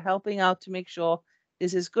colleagues are helping out to make sure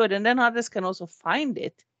this is good. And then others can also find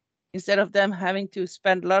it. Instead of them having to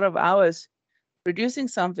spend a lot of hours producing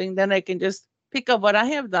something, then I can just pick up what I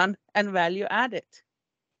have done and value add it,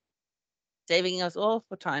 saving us all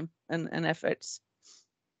for time and efforts.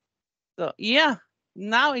 So yeah,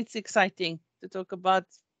 now it's exciting to talk about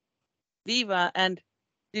Viva and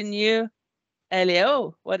the new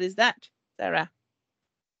LAO. What is that, Sarah?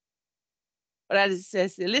 Or as it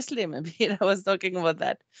says, Leslie, maybe I was talking about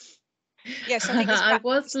that. Yes, I think I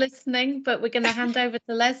was listening, but we're going to hand over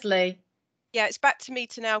to Leslie. Yeah, it's back to me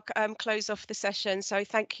to now close off the session. So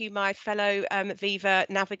thank you, my fellow Viva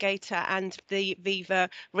navigator and the Viva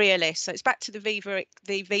realist. So it's back to the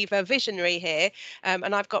Viva visionary here,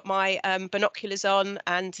 and I've got my binoculars on,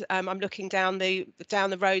 and I'm looking down the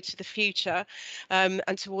road to the future, and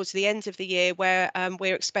towards the end of the year, where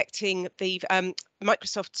we're expecting the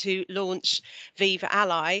Microsoft to launch Viva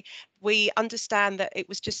Ally. We understand that it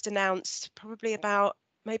was just announced probably about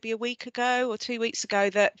maybe a week ago or 2 weeks ago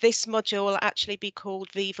that this module will actually be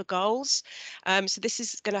called Viva Goals. So this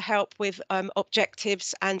is going to help with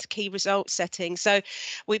objectives and key result setting. So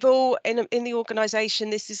we've all in the organisation,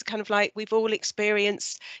 this is kind of like we've all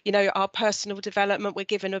experienced, you know, our personal development. We're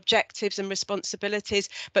given objectives and responsibilities,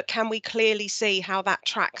 but can we clearly see how that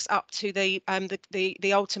tracks up to the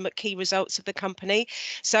ultimate key results of the company?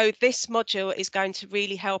 So this module is going to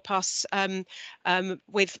really help us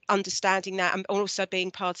with understanding that and also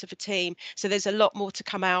being part of a team. So there's a lot more to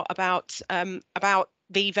come out about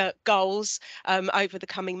Viva goals over the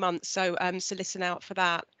coming months. So so listen out for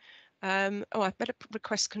that. Oh, I better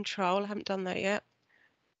request control. I haven't done that yet.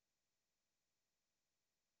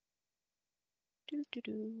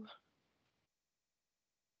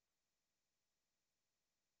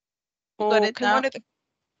 Got it can now? one of the,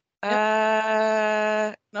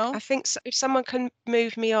 No? I think so, if someone can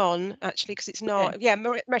move me on, actually, because it's not. Okay. Yeah,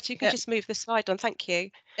 Maretta, you can Yeah. just move the slide on. Thank you.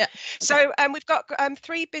 Yeah. So we've got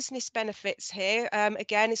 3 business benefits here.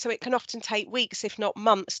 Again, so it can often take weeks, if not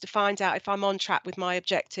months, to find out if I'm on track with my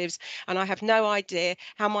objectives, and I have no idea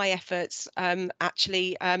how my efforts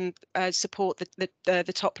actually support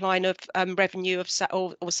the top line of revenue of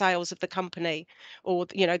or sales of the company, or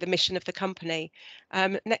you know, the mission of the company.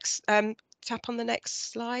 Next, tap on the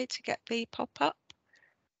next slide to get the pop-up.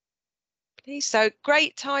 So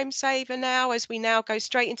great time saver now, as we now go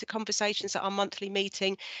straight into conversations at our monthly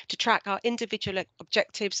meeting to track our individual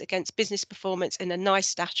objectives against business performance in a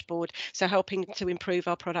nice dashboard, so helping to improve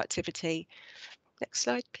our productivity. Next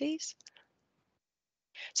slide, please.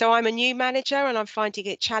 So I'm a new manager and I'm finding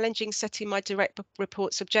it challenging setting my direct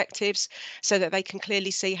reports objectives so that they can clearly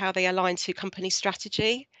see how they align to company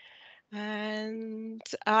strategy. And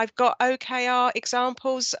I've got OKR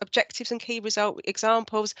examples, objectives and key result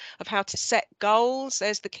examples of how to set goals.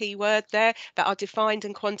 There's the key word there, that are defined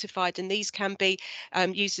and quantified. And these can be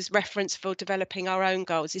used as reference for developing our own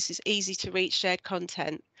goals. This is easy to reach shared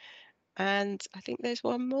content. And I think there's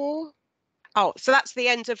one more. Oh, so that's the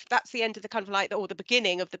end of the kind of like or the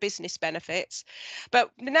beginning of the business benefits.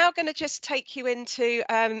 But we're now going to just take you into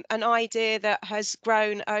an idea that has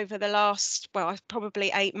grown over the last, well,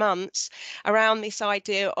 probably 8 months, around this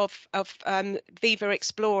idea of Viva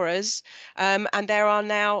Explorers, and there are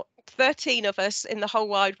now 13 of us in the whole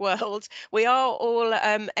wide world. We are all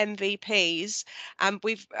MVPs, and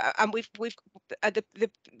we've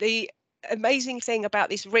the amazing thing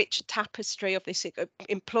about this rich tapestry of this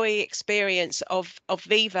employee experience of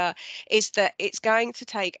Viva is that it's going to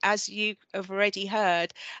take, as you have already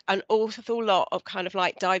heard, an awful lot of kind of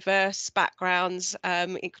like diverse backgrounds.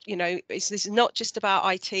 You know, this is not just about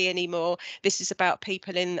IT anymore. This is about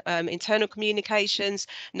people in internal communications,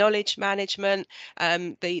 knowledge management,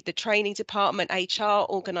 the training department, HR,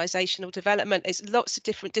 organizational development. There's lots of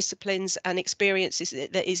different disciplines and experiences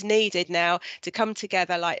that is needed now to come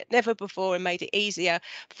together like never before, and made it easier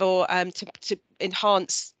for to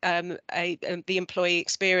enhance the employee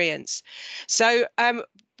experience. So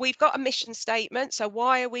we've got a mission statement. So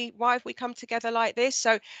why have we come together like this?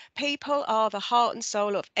 So people are the heart and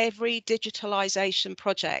soul of every digitalization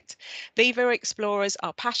project. Viva Explorers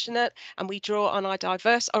are passionate, and we draw on our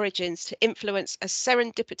diverse origins to influence a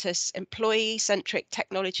serendipitous, employee-centric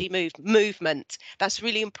technology movement. That's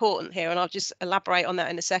really important here, and I'll just elaborate on that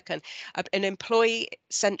in a second. An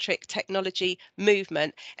employee-centric technology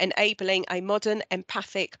movement enabling a modern,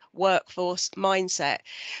 empathic workforce mindset.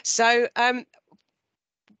 So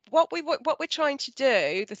what we're trying to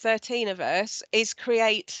do, the 13 of us, is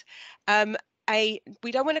create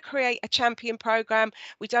we don't want to create a champion program.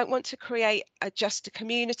 We don't want to create just a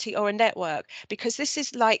community or a network, because this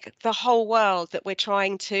is like the whole world that we're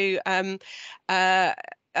trying to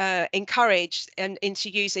encourage and into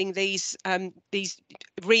using these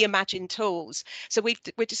reimagined tools. So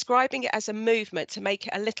we're describing it as a movement to make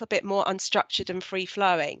it a little bit more unstructured and free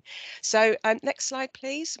flowing. So next slide,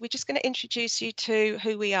 please. We're just going to introduce you to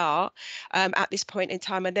who we are at this point in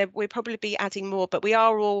time, and then we'll probably be adding more, but we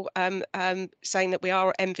are all saying that we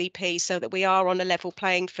are MVP, so that we are on a level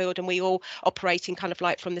playing field, and we all operating kind of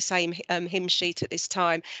like from the same hymn sheet at this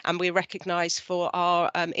time, and we're recognised for our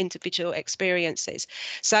individual experiences.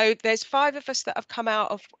 So there's 5 of us that have come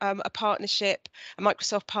out of a partnership, a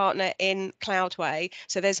Microsoft partner in Cloudway.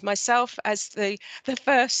 So there's myself as the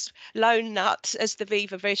first lone nut as the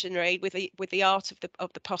Viva visionary with the art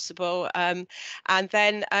of the possible, and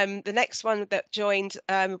then the next one that joined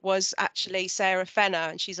was actually Sarah Fenner,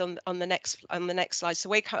 and she's on the next slide. So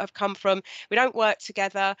we have come from, we don't work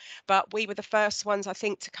together, but we were the first ones, I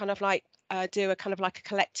think, to kind of like do a kind of like a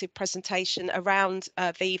collective presentation around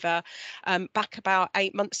Viva back about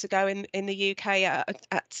 8 months ago in the UK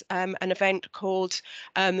at an event called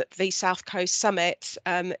the South Coast Summit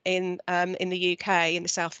in the UK, in the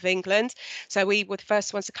south of England. So we were the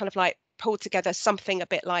first ones to kind of like pull together something a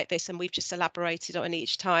bit like this, and we've just elaborated on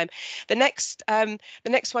each time. The next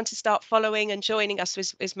one to start following and joining us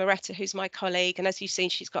is Moretta, who's my colleague, and as you've seen,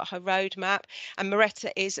 she's got her roadmap, and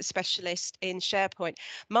Moretta is a specialist in SharePoint.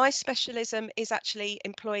 My specialism is actually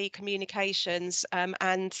employee communications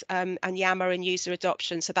and Yammer and user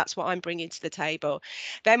adoption, so that's what I'm bringing to the table.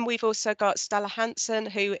 Then we've also got Stella Hansen,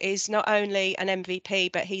 who is not only an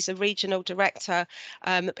MVP, but he's a regional director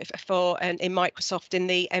in Microsoft in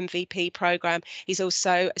the MVP program. He's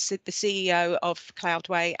also the CEO of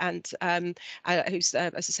Cloudway and who's,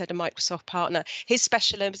 as I said, a Microsoft partner. His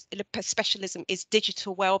specialism is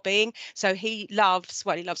digital well-being. So he loves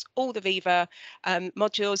all the Viva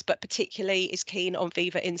modules, but particularly is keen on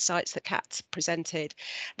Viva Insights that Kat presented.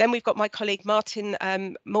 Then we've got my colleague Morten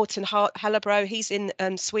Hallebro. He's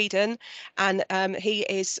in Sweden, and he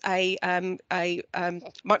is a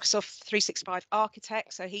Microsoft 365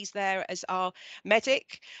 architect. So he's there as our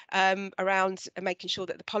medic around making sure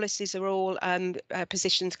that the policies are all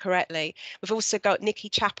positioned correctly. We've also got Nikki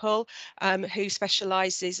Chappell, who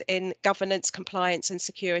specialises in governance, compliance and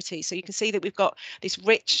security. So you can see that we've got this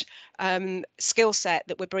rich skill set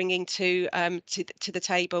that we're bringing to the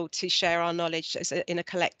table to share our knowledge in a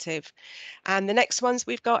collective. And the next ones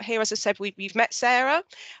we've got here, as I said, we've met Sarah,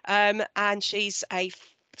 and she's a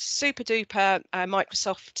super duper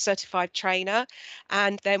Microsoft certified trainer.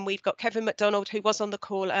 And then we've got Kevin McDonald, who was on the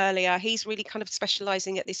call earlier. He's really kind of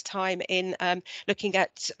specializing at this time in looking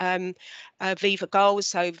at Viva goals,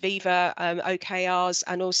 so Viva OKRs,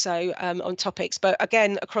 and also on topics, but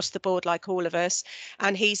again across the board like all of us.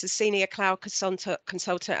 And he's a senior cloud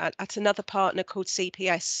consultant at another partner called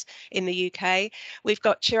CPS in the UK. We've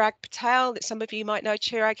got Chirag Patel, that some of you might know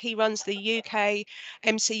Chirag. He runs the UK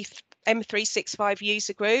M365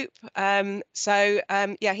 user group.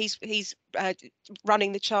 Yeah, he's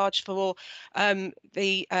running the charge for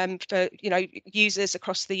users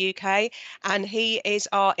across the UK, and he is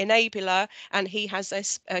our enabler, and he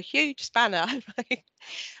has a huge spanner.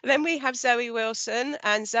 Then we have Zoe Wilson,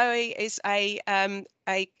 and Zoe is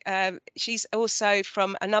she's also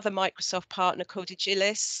from another Microsoft partner called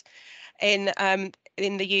Agilis in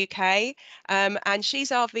the UK, and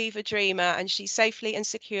she's our Viva dreamer, and she's safely and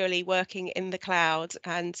securely working in the cloud,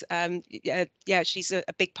 and yeah, she's a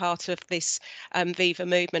big part of this Viva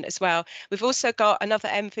movement as well. We've also got another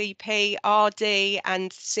MVP, RD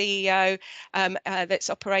and CEO that's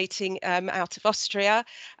operating out of Austria,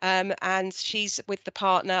 and she's with the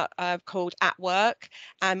partner called At Work,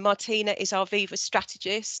 and Martina is our Viva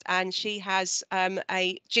strategist, and she has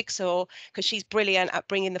a jigsaw because she's brilliant at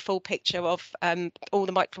bringing the full picture of all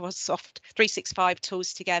the Microsoft 365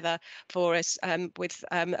 tools together for us with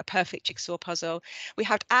a perfect jigsaw puzzle. We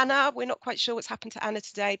have Anna. We're not quite sure what's happened to Anna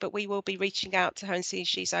today, but we will be reaching out to her and seeing if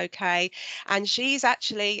she's okay. And she's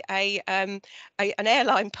actually an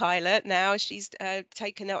airline pilot now. She's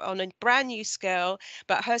taken on a brand new skill,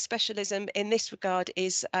 but her specialism in this regard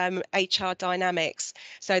is HR Dynamics.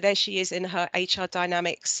 So there she is in her HR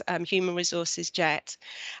Dynamics human resources jet.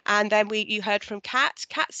 And then you heard from Kat.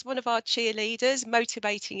 Kat's one of our cheerleaders,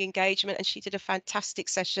 motivating engagement, and she did a fantastic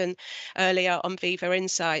session earlier on Viva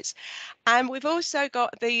Insights. And we've also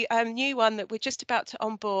got the new one that we're just about to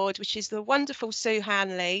onboard, which is the wonderful Sue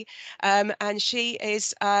Hanley, and she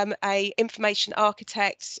is a information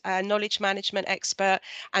architect, knowledge management expert,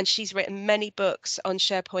 and she's written many books on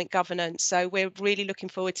SharePoint governance. So we're really looking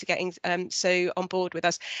forward to getting Sue on board with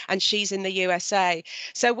us, and she's in the USA.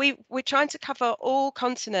 So we're trying to cover all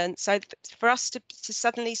continents. So for us to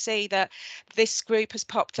suddenly see that this group has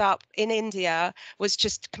popped up in India was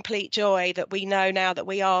just complete joy, that we know now that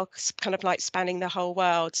we are kind of like spanning the whole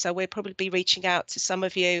world. So we'll probably be reaching out to some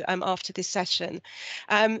of you after this session.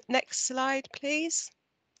 Next slide, please.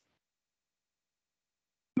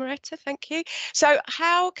 Moretta, thank you. So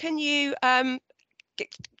how can you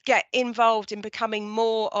get involved in becoming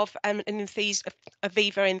more of a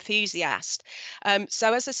Viva enthusiast?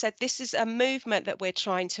 So as I said, this is a movement that we're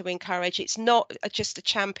trying to encourage. It's not just a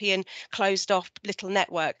champion closed off little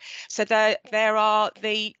network. So there are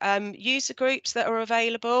the user groups that are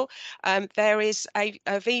available. There is a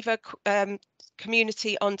Viva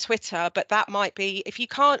community on Twitter, but that might be, if you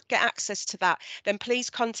can't get access to that, then please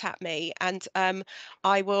contact me, and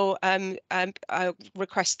I will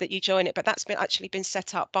request that you join it. But that's actually been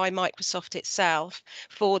set up by Microsoft itself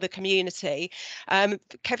for the community.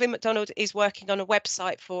 Kevin McDonald is working on a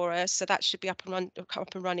website for us, so that should be up and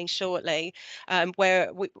running shortly,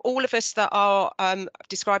 where all of us that are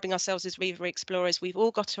describing ourselves as Viva Explorers, we've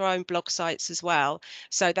all got our own blog sites as well,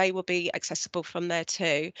 so they will be accessible from there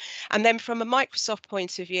too. And then from a Microsoft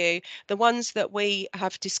point of view, the ones that we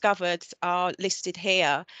have discovered are listed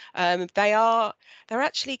here. They're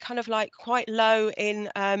actually kind of like quite low in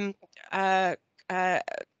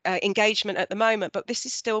engagement at the moment, but this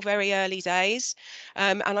is still very early days,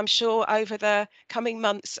 and I'm sure over the coming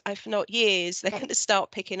months, if not years, they're going to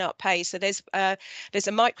start picking up pace. So there's a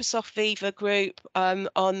Microsoft Viva group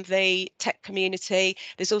on the tech community.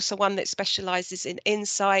 There's also one that specializes in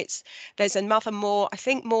insights. There's another more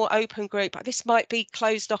open group, but this might be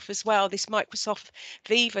closed off as well, this Microsoft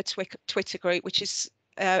Viva Twitter group, which is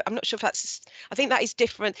I'm not sure if that's, I think that is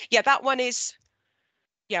different. Yeah, that one is,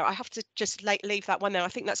 yeah, I have to just leave that one there. I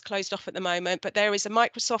think that's closed off at the moment, but there is a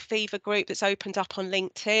Microsoft Viva group that's opened up on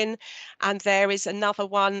LinkedIn, and there is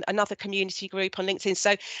another community group on LinkedIn.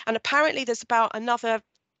 So, and apparently there's about another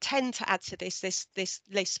 10 to add to this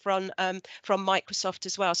list from Microsoft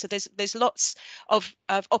as well. So there's lots of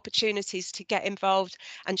opportunities to get involved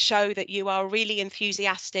and show that you are really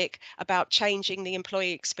enthusiastic about changing the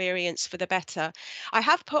employee experience for the better. I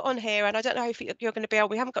have put on here, and I don't know if you're going to be able,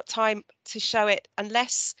 we haven't got time to show it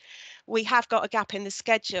unless we have got a gap in the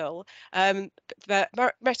schedule. But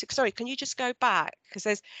Meredith, sorry, can you just go back,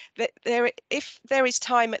 because if there is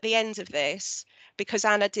time at the end of this, because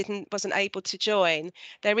Anna wasn't able to join,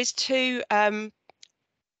 there is two.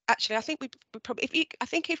 Actually, I think we probably,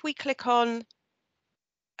 if we click on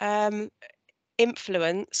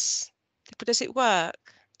influence, does it work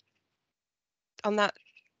on that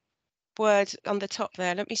word on the top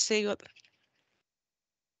there? Let me see what.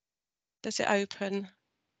 Does it open?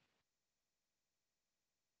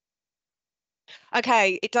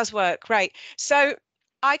 Okay, it does work. Great. So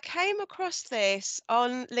I came across this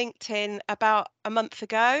on LinkedIn about a month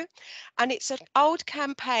ago, and it's an old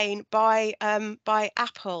campaign by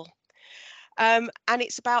Apple. And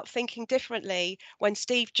it's about thinking differently when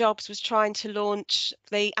Steve Jobs was trying to launch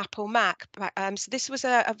the Apple Mac. So this was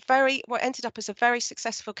what ended up as a very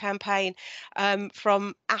successful campaign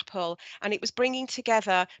from Apple, and it was bringing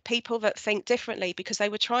together people that think differently, because they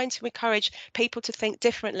were trying to encourage people to think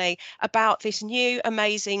differently about this new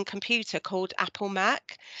amazing computer called Apple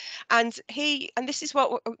Mac. And this is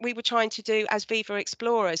what we were trying to do as Viva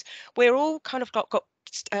Explorers. We're all kind of got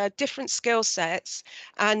different skill sets,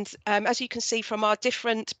 and as you can see from our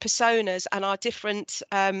different personas and our different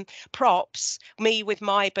props, me with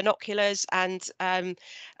my binoculars, and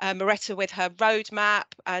Moretta with her roadmap,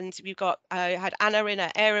 and you had Anna in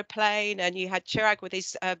an aeroplane, and you had Chirag with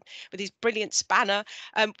his brilliant spanner.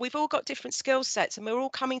 We've all got different skill sets, and we're all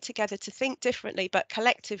coming together to think differently but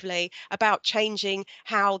collectively about changing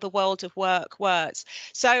how the world of work works.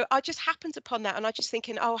 So I just happened upon that, and I just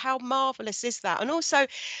thinking, oh, how marvelous is that? And also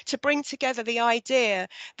to bring together the idea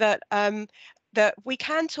that that we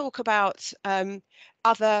can talk about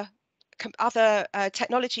other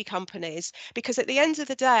technology companies, because at the end of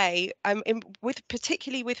the day,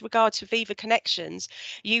 particularly with regard to Viva Connections,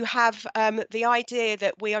 you have the idea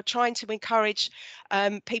that we are trying to encourage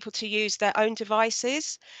people to use their own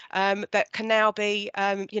devices that can now be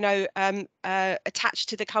attached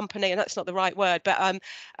to the company, and that's not the right word, but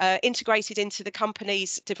integrated into the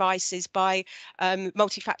company's devices by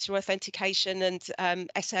multi-factor authentication and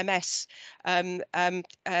SMS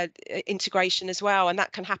integration as well, and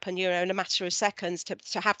that can happen in a matter of seconds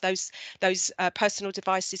to have those personal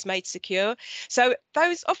devices made secure. So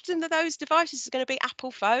those devices are going to be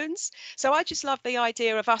Apple phones. So I just love the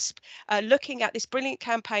idea of us looking at this brilliant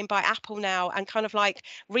campaign by Apple now and kind of like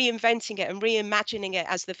reinventing it and reimagining it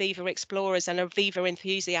as the Viva Explorers and a Viva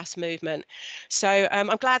enthusiast movement. So I'm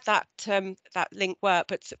glad that that link worked.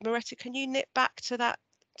 But Moretta, can you nip back to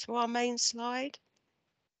our main slide?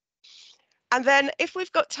 And then if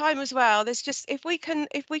we've got time as well, there's just, if we can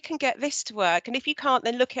get this to work, and if you can't,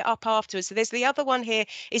 then look it up afterwards. So there's the other one here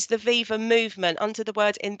is the Viva movement, under the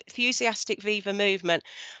word enthusiastic Viva movement.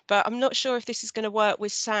 But I'm not sure if this is going to work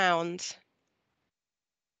with sound.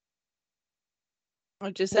 I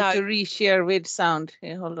just have to reshare with sound.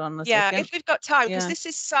 Here, hold on a second. Yeah, if we've got time, because this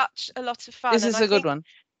is such a lot of fun. This is a good one.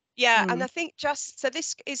 Yeah, and I think so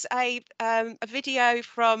this is a video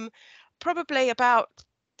from probably about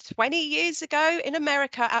 20 years ago in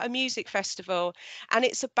America at a music festival, and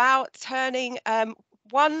it's about turning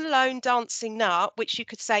one lone dancing nut, which you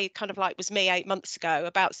could say kind of like was me 8 months ago,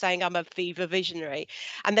 about saying I'm a Viva visionary,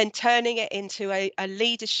 and then turning it into a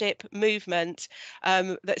leadership movement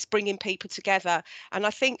that's bringing people together. And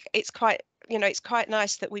I think it's quite, it's quite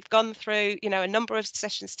nice that we've gone through, a number of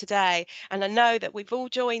sessions today, and I know that we've all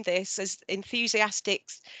joined this as enthusiastic,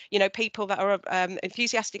 people that are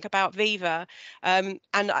enthusiastic about Viva. And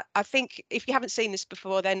I think if you haven't seen this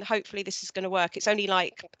before, then hopefully this is going to work. It's only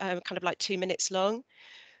like kind of like 2 minutes long.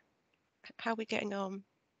 How are we getting on?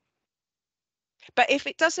 But if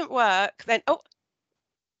it doesn't work, then oh,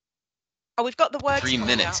 we've got the words. 3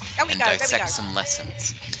 minutes and dissect some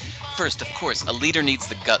lessons. First, of course, a leader needs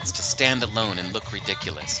the guts to stand alone and look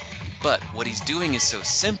ridiculous. But what he's doing is so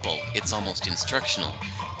simple, it's almost instructional.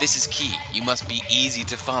 This is key. You must be easy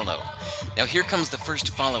to follow. Now here comes the first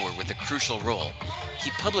follower with a crucial role.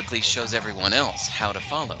 He publicly shows everyone else how to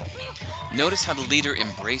follow. Notice how the leader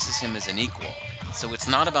embraces him as an equal. So it's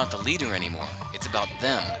not about the leader anymore, it's about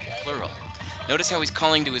them, plural. Notice how he's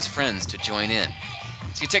calling to his friends to join in.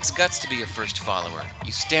 So it takes guts to be a first follower.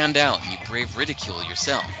 You stand out and you brave ridicule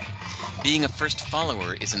yourself. Being a first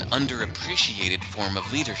follower is an underappreciated form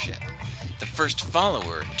of leadership. The first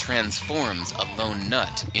follower transforms a lone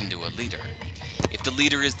nut into a leader. If the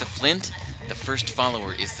leader is the flint, the first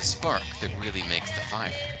follower is the spark that really makes the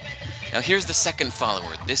fire. Now here's the second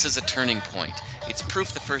follower. This is a turning point. It's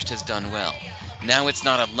proof the first has done well. Now it's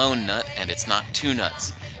not a lone nut and it's not two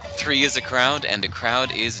nuts. 3 is a crowd and a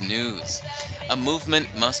crowd is news. A movement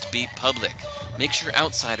must be public. Make sure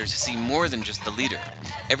outsiders see more than just the leader.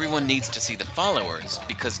 Everyone needs to see the followers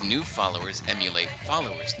because new followers emulate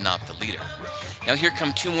followers, not the leader. Now here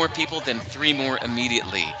come 2 more people, then 3 more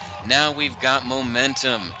immediately. Now we've got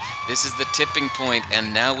momentum. This is the tipping point,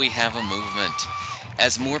 and now we have a movement.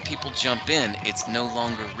 As more people jump in, it's no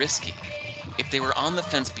longer risky. If they were on the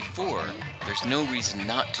fence before, there's no reason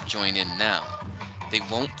not to join in now. They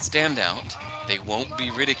won't stand out, they won't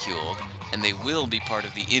be ridiculed, and they will be part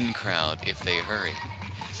of the in crowd if they hurry.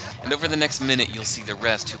 And over the next minute you'll see the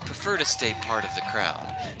rest who prefer to stay part of the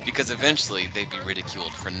crowd, because eventually they'd be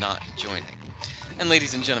ridiculed for not joining. And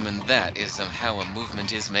ladies and gentlemen, that is how a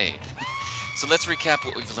movement is made. So let's recap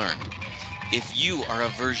what we've learned. If you are a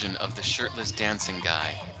version of the shirtless dancing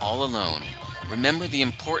guy, all alone, remember the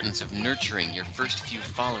importance of nurturing your first few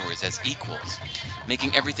followers as equals,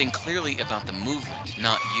 making everything clearly about the movement,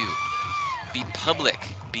 not you. Be public,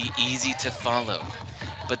 be easy to follow.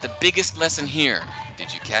 But the biggest lesson here,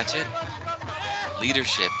 did you catch it?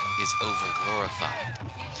 Leadership is overglorified.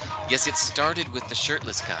 Yes, it started with the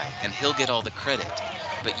shirtless guy, and he'll get all the credit,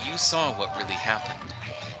 but you saw what really happened.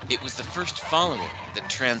 It was the first follower that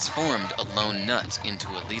transformed a lone nut into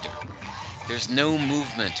a leader. There's no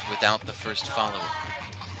movement without the first follower.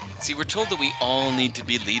 See, we're told that we all need to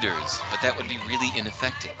be leaders, but that would be really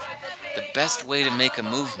ineffective. The best way to make a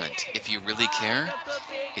movement, if you really care,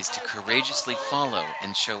 is to courageously follow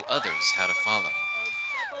and show others how to follow.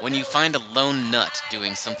 When you find a lone nut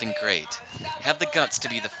doing something great, have the guts to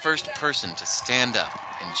be the first person to stand up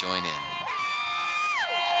and join in.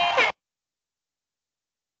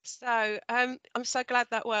 So I'm so glad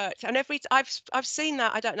that worked, and I've seen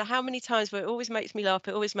that I don't know how many times, but it always makes me laugh.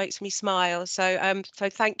 It always makes me smile. So so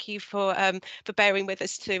thank you for bearing with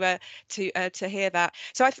us to hear that.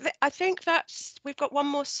 So I think that's we've got one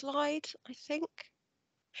more slide, I think.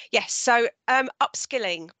 Yes, so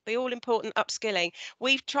upskilling, the all-important upskilling.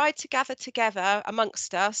 We've tried to gather together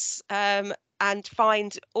amongst us and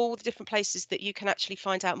find all the different places that you can actually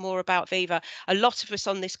find out more about Viva. A lot of us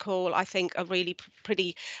on this call, I think, are really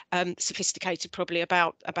pretty sophisticated probably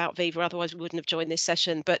about Viva, otherwise we wouldn't have joined this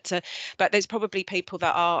session. But there's probably people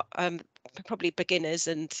that are probably beginners,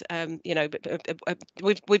 and learning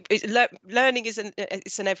is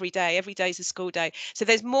it's an every day is a school day. So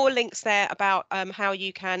there's more links there about how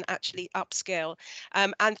you can actually upskill.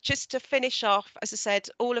 And just to finish off, as I said,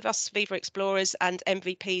 all of us Viva Explorers and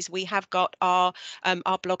MVPs, we have got our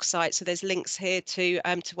blog site, so there's links here to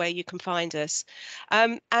where you can find us.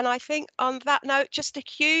 And I think on that note, just a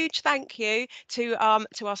huge thank you to our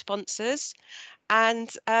sponsors.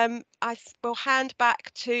 And I will hand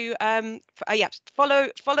back to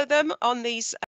follow them on these